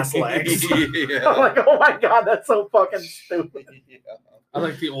broken ass legs. I'm like, oh my god, that's so fucking stupid. I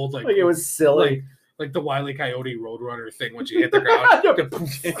like the old like it was silly. Like the Wile E. Coyote Roadrunner thing when she hit the ground.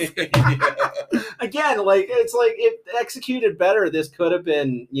 Again, like it's like if executed better, this could have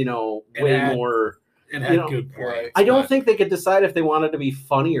been, way more. It had good points. I don't think they could decide if they wanted to be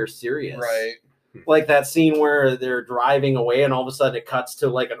funny or serious. Right. Like that scene where they're driving away and all of a sudden it cuts to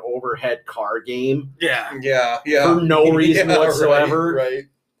like an overhead car game. Yeah. For no reason whatsoever. Right.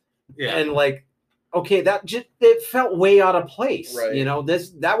 Yeah. And like, okay, it felt way out of place. Right.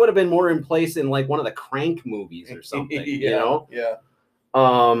 That would have been more in place in like one of the Crank movies or something. Yeah.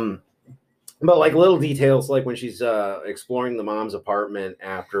 But like little details, like when she's exploring the mom's apartment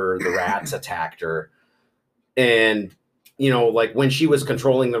after the rats attacked her, and like when she was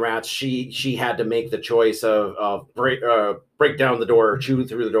controlling the rats, she had to make the choice of break down the door or chew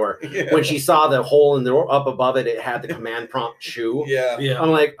through the door. Yeah. When she saw the hole in the door up above it, it had the command prompt chew. Yeah.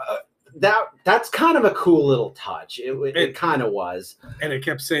 I'm like. That's kind of a cool little touch. It kind of was, and it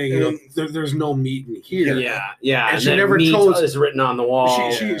kept saying, "There's no meat in here." Yeah. And she never chose is written on the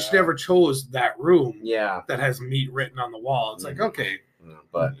wall. She never chose that room. Yeah, that has meat written on the wall. It's like okay,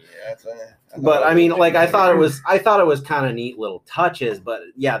 but I mean, like I thought it was kind of neat little touches, but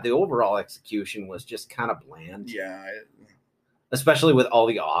yeah, the overall execution was just kind of bland. Yeah. Especially with all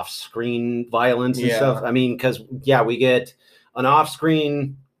the off-screen violence and stuff. I mean, because we get an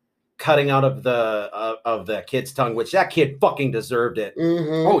off-screen cutting out of the kid's tongue, which that kid fucking deserved it.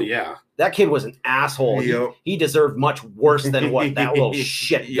 Mm-hmm. Oh yeah, that kid was an asshole. Yep. He deserved much worse than what that little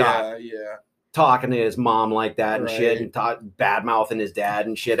shit got. Yeah. Talking to his mom like that and shit, and bad mouthing his dad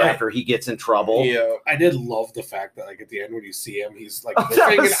and shit after he gets in trouble. Yeah, I did love the fact that like at the end when you see him, he's like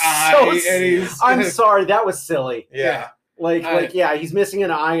I'm sorry, that was silly. Yeah. Like, yeah, he's missing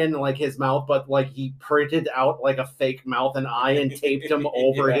an eye in like his mouth, but like he printed out like a fake mouth and eye and taped him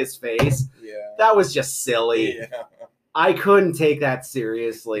over his face. Yeah. That was just silly. Yeah. I couldn't take that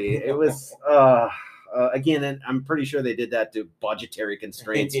seriously. It was, again, and I'm pretty sure they did that to budgetary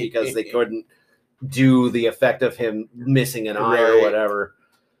constraints because they couldn't do the effect of him missing an eye or whatever.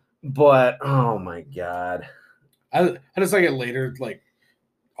 But, oh my God. I just like it later, like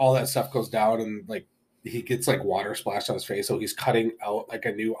all that stuff goes down and like he gets like water splashed on his face. So he's cutting out like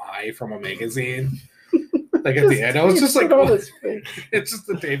a new eye from a magazine. Like at the end, I was just like, it's just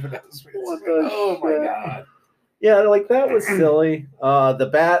the David on his face. Oh my God. Yeah, like that was silly.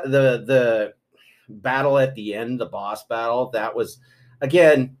 The battle at the end, the boss battle, that was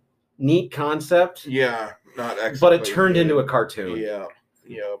again neat concept. Yeah, not excellent. But it turned into a cartoon. Yeah.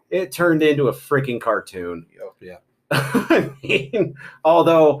 Yep. It turned into a freaking cartoon. Yep. Yeah. I mean,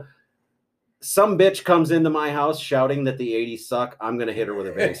 although some bitch comes into my house shouting that the 80s suck, I'm gonna hit her with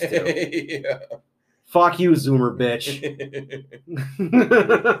a vase too. Yeah. Fuck you, Zoomer bitch.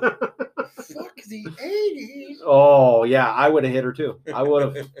 Fuck the 80s. Oh yeah, I would have hit her too. I would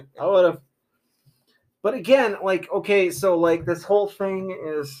have. But again, like, okay, so like this whole thing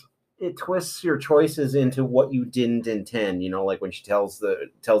is it twists your choices into what you didn't intend. You know, like when she tells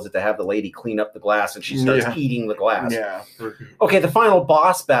it to have the lady clean up the glass and she starts eating the glass. Yeah. Okay, the final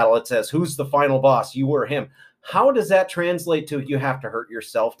boss battle, it says, who's the final boss? You or him. How does that translate to you have to hurt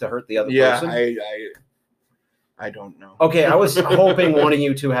yourself to hurt the other person? I don't know. Okay, I was hoping one of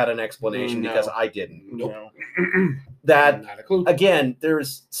you two had an explanation because I didn't. No. That, Not a clue. again,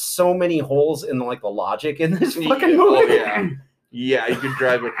 there's so many holes in like the logic in this fucking movie. Oh, yeah. Yeah, you could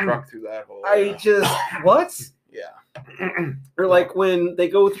drive a truck through that hole. I just, what? Yeah. Or like when they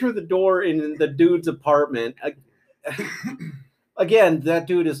go through the door in the dude's apartment. Again, that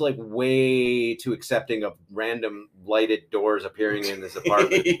dude is like way too accepting of random lighted doors appearing in his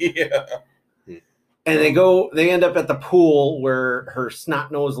apartment. Yeah. And they end up at the pool where her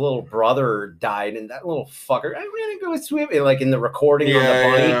snot-nosed little brother died, and that little fucker, I want to go swimming, like in the recording on the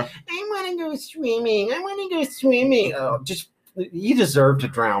bunny. Yeah. I want to go swimming. I want to go swimming. Oh, just, you deserve to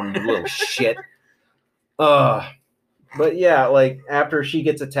drown, you little shit. But yeah, like after she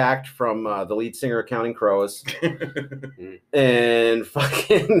gets attacked from the lead singer of Counting Crows and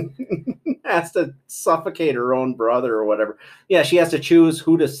fucking has to suffocate her own brother or whatever. Yeah, she has to choose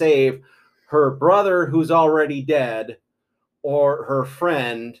who to save, her brother who's already dead or her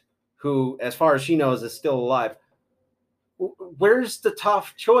friend who, as far as she knows, is still alive. Where's the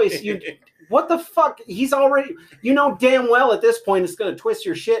tough choice? What the fuck? He's already, you know damn well at this point it's going to twist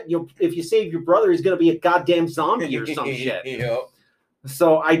your shit. If you save your brother, he's going to be a goddamn zombie or some shit. Yep.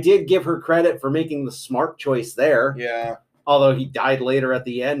 So I did give her credit for making the smart choice there. Yeah. Although he died later at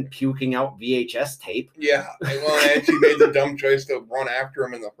the end, puking out VHS tape. Yeah. Well, and she made the dumb choice to run after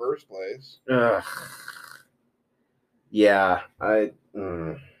him in the first place. Ugh. Yeah.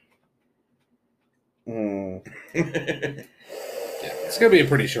 Yeah, it's gonna be a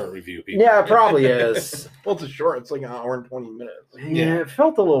pretty short review, people. Yeah, it probably is. Well, it's short. It's like an hour and 20 minutes. Yeah, it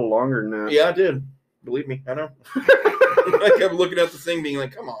felt a little longer than that. Yeah, I did. Believe me, I know. I kept looking at the thing being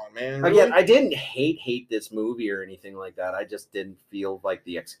like, come on, man. Really? Again, I didn't hate this movie or anything like that. I just didn't feel like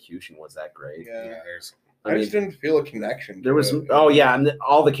the execution was that great. Yeah. I just didn't feel a connection. There was, it. oh yeah, and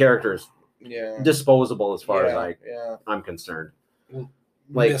all the characters, disposable as far as I'm concerned.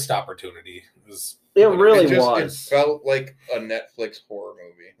 Like, missed opportunity. It really was. It felt like a Netflix horror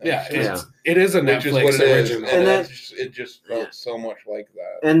movie. It is a Netflix original. And it just felt so much like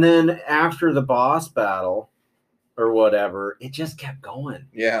that. And then after the boss battle or whatever, it just kept going.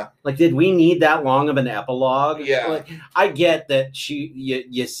 Yeah. Like, did we need that long of an epilogue? Yeah. Like, I get that you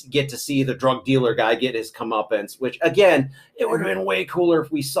get to see the drug dealer guy get his comeuppance, which, again, it would have been way cooler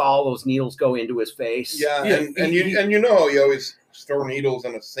if we saw those needles go into his face. Yeah, and you know you always store needles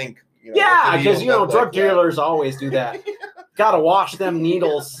in a sink. You know, yeah, because, drug dealers always do that. Got to wash them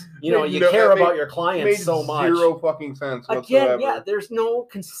needles. You care about your clients so much. Zero fucking sense whatsoever. Again, there's no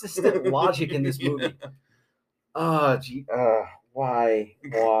consistent logic in this movie. Why?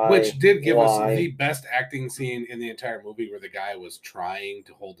 Which did give us the best acting scene in the entire movie where the guy was trying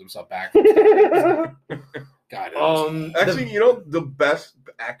to hold himself back. God. Actually, the best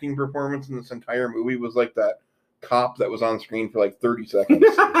acting performance in this entire movie was like that cop that was on screen for like 30 seconds.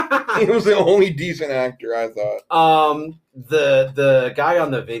 He was the only decent actor, I thought. The guy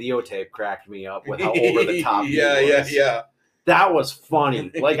on the videotape cracked me up with how over the top he was. Yeah. That was funny.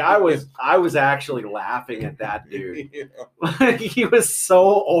 Like, I was actually laughing at that dude. He was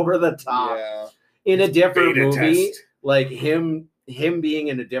so over the top. Yeah. In a different movie, like him him being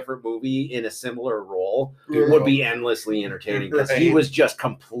in a different movie in a similar role would be endlessly entertaining because he was just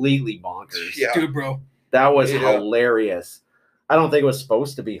completely bonkers. Yeah. Dude, bro. That was hilarious. I don't think it was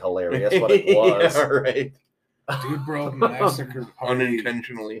supposed to be hilarious, but it was. Yeah, right. Dude, bro, Massacre Party.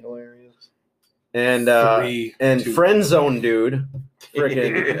 Unintentionally hilarious. And Friend Zone Dude.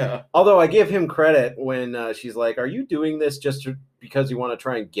 Freaking. Yeah. Although I give him credit when she's like, "Are you doing this just because you want to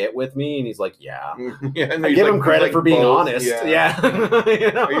try and get with me?" And he's like, "Yeah." Yeah, and I give him credit for being both. honest. Yeah.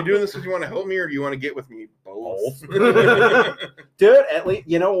 You know? Are you doing this because you want to help me, or do you want to get with me? Both. Dude, at least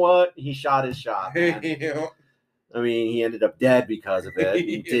you know what? He shot his shot. Man. Yeah. I mean, he ended up dead because of it.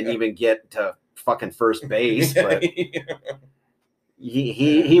 He didn't even get to fucking first base, but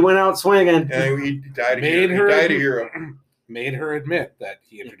he went out swinging. Yeah, he died a hero. Made her admit that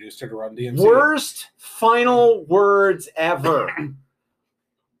he introduced her to Run DMC. Worst final words ever.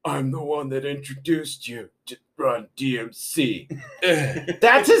 I'm the one that introduced you to Run DMC.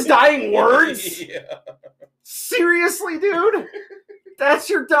 That's his dying words? Yeah. Seriously, dude? That's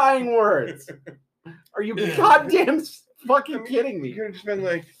your dying words? Are you goddamn fucking kidding me? You could have just been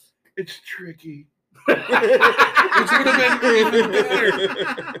like, it's tricky. Which would have been even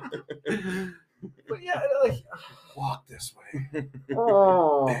better. But yeah, like, walk this way.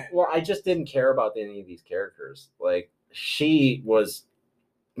 Oh, well, I just didn't care about any of these characters. Like, she was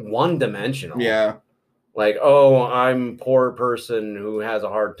one-dimensional. Yeah. Like, oh, I'm a poor person who has a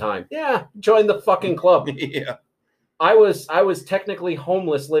hard time. Yeah, join the fucking club. Yeah. I was technically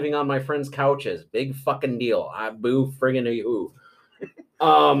homeless living on my friends' couches. Big fucking deal. I boo friggin' who.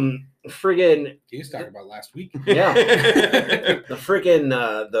 Friggin' He was talking about last week. Yeah. The friggin'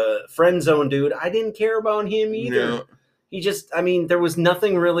 the friend zone dude, I didn't care about him either. No. He just, I mean, there was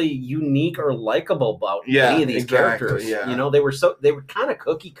nothing really unique or likable about any of these characters. Yeah. You know, they were kind of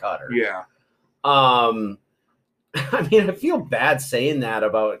cookie cutter. Yeah. I mean, I feel bad saying that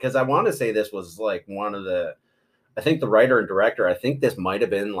about, because I want to say this was like one of the, I think the writer and director, I think this might have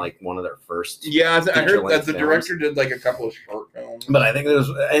been like one of their first. Yeah, I heard that the director did like a couple of short films. But I think it was,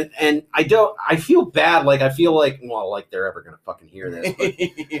 and I feel bad. Like, I feel like, well, like they're ever going to fucking hear this. But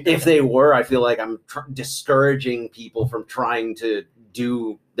if they were, I feel like I'm discouraging people from trying to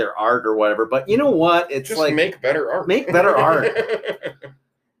do their art or whatever. But you know what? It's just like, make better art. Make better art.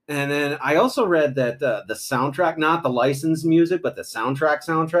 And then I also read that the soundtrack, not the licensed music, but the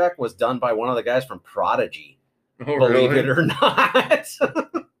soundtrack was done by one of the guys from Prodigy. Oh, believe it or not.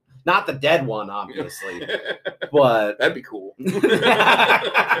 Not the dead one, obviously. But that'd be cool.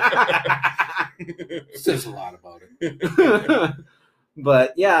 Says a lot about it.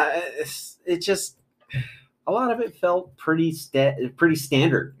 But yeah, it just, a lot of it felt pretty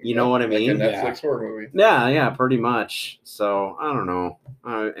standard. You know what I mean? Like a Netflix horror movie. Yeah, pretty much. So I don't know.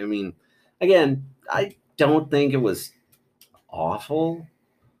 I mean, again, I don't think it was awful.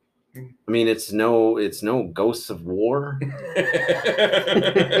 I mean, it's no Ghosts of War. That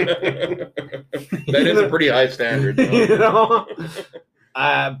is a pretty high standard, though. You know?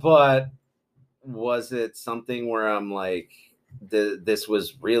 But was it something where I'm like, this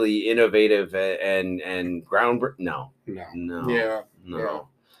was really innovative and groundbreaking? No. Yeah.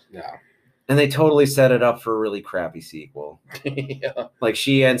 And they totally set it up for a really crappy sequel. Yeah. Like,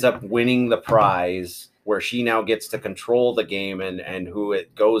 she ends up winning the prize, where she now gets to control the game and who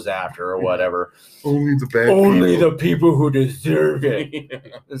it goes after or whatever. Only the people who deserve it. Yeah.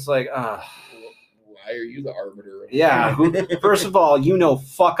 It's like, why are you the arbiter? Yeah. First of all, you know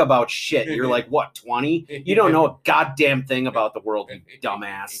fuck about shit. You're like, what, 20? You don't know a goddamn thing about the world, you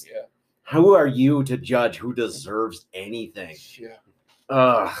dumbass. Yeah. Who are you to judge who deserves anything? Yeah.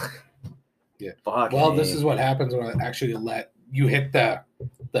 Ugh. Yeah. Fuck. Well, this is what happens when I actually let you hit the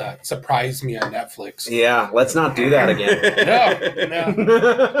surprise me on Netflix. Yeah, let's not do that again.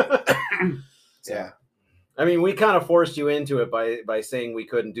 No. Yeah. I mean, we kind of forced you into it by saying we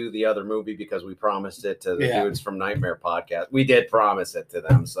couldn't do the other movie because we promised it to the dudes from Nightmare Podcast. We did promise it to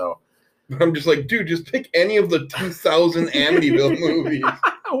them, so. I'm just like, dude, just pick any of the 2000 Amityville movies.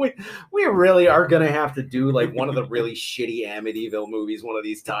 We really are going to have to do like one of the really shitty Amityville movies one of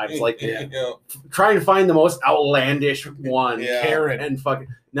these times. Like, try and find the most outlandish one. Yeah. Karen and fucking.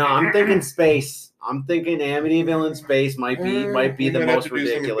 No, I'm thinking space. I'm thinking Amityville in space might be the most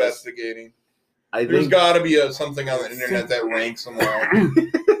ridiculous. Investigating. There's got to be something on the internet that ranks them all.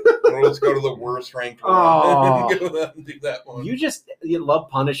 Let's go to the worst ranked one. Oh. Do that one. You love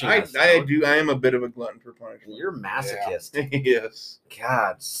punishing us. I do. I am a bit of a glutton for punishment. You're a masochist. Yeah. Yes.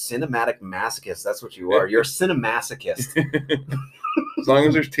 God, cinematic masochist. That's what you are. You're a cinemasochist. As long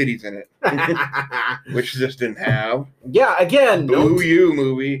as there's titties in it, which this didn't have. Yeah, again, Boo you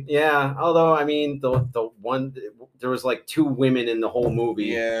movie. Yeah, although I mean the one there was like 2 women in the whole movie.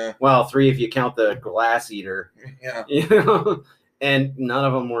 Yeah. Well, 3 if you count the glass eater. Yeah. You know, and none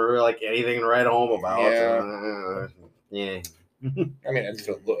of them were like anything to write home about. Yeah. Yeah. I mean, I'd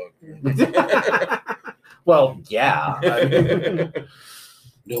still look. Well, yeah.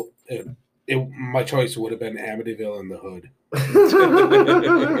 Nope. My choice would have been Amityville in the Hood.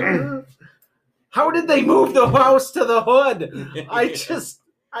 How did they move the house to the hood?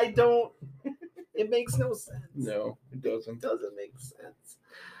 I don't. It makes no sense. No, it doesn't. It doesn't make sense.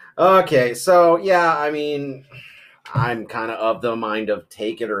 Okay, so yeah, I mean, I'm kind of the mind of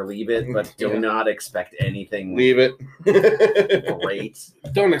take it or leave it, but do not expect anything. Leave it. Great.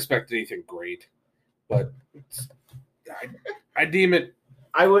 Don't expect anything great, but I deem it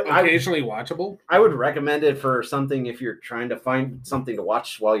occasionally watchable. I would recommend it for something if you're trying to find something to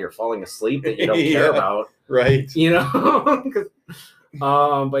watch while you're falling asleep that you don't care about. Right. You know?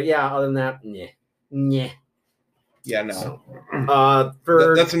 But yeah, other than that, yeah. Yeah, no. So,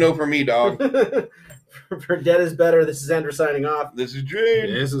 that's a no for me, dog. For Dead is Better, this is Andrew signing off. This is Jade.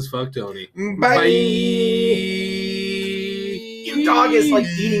 This is Fuck Tony. Bye. Your dog is like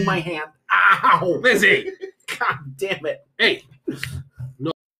eating my hand. Ow! Lizzie! God damn it. Hey.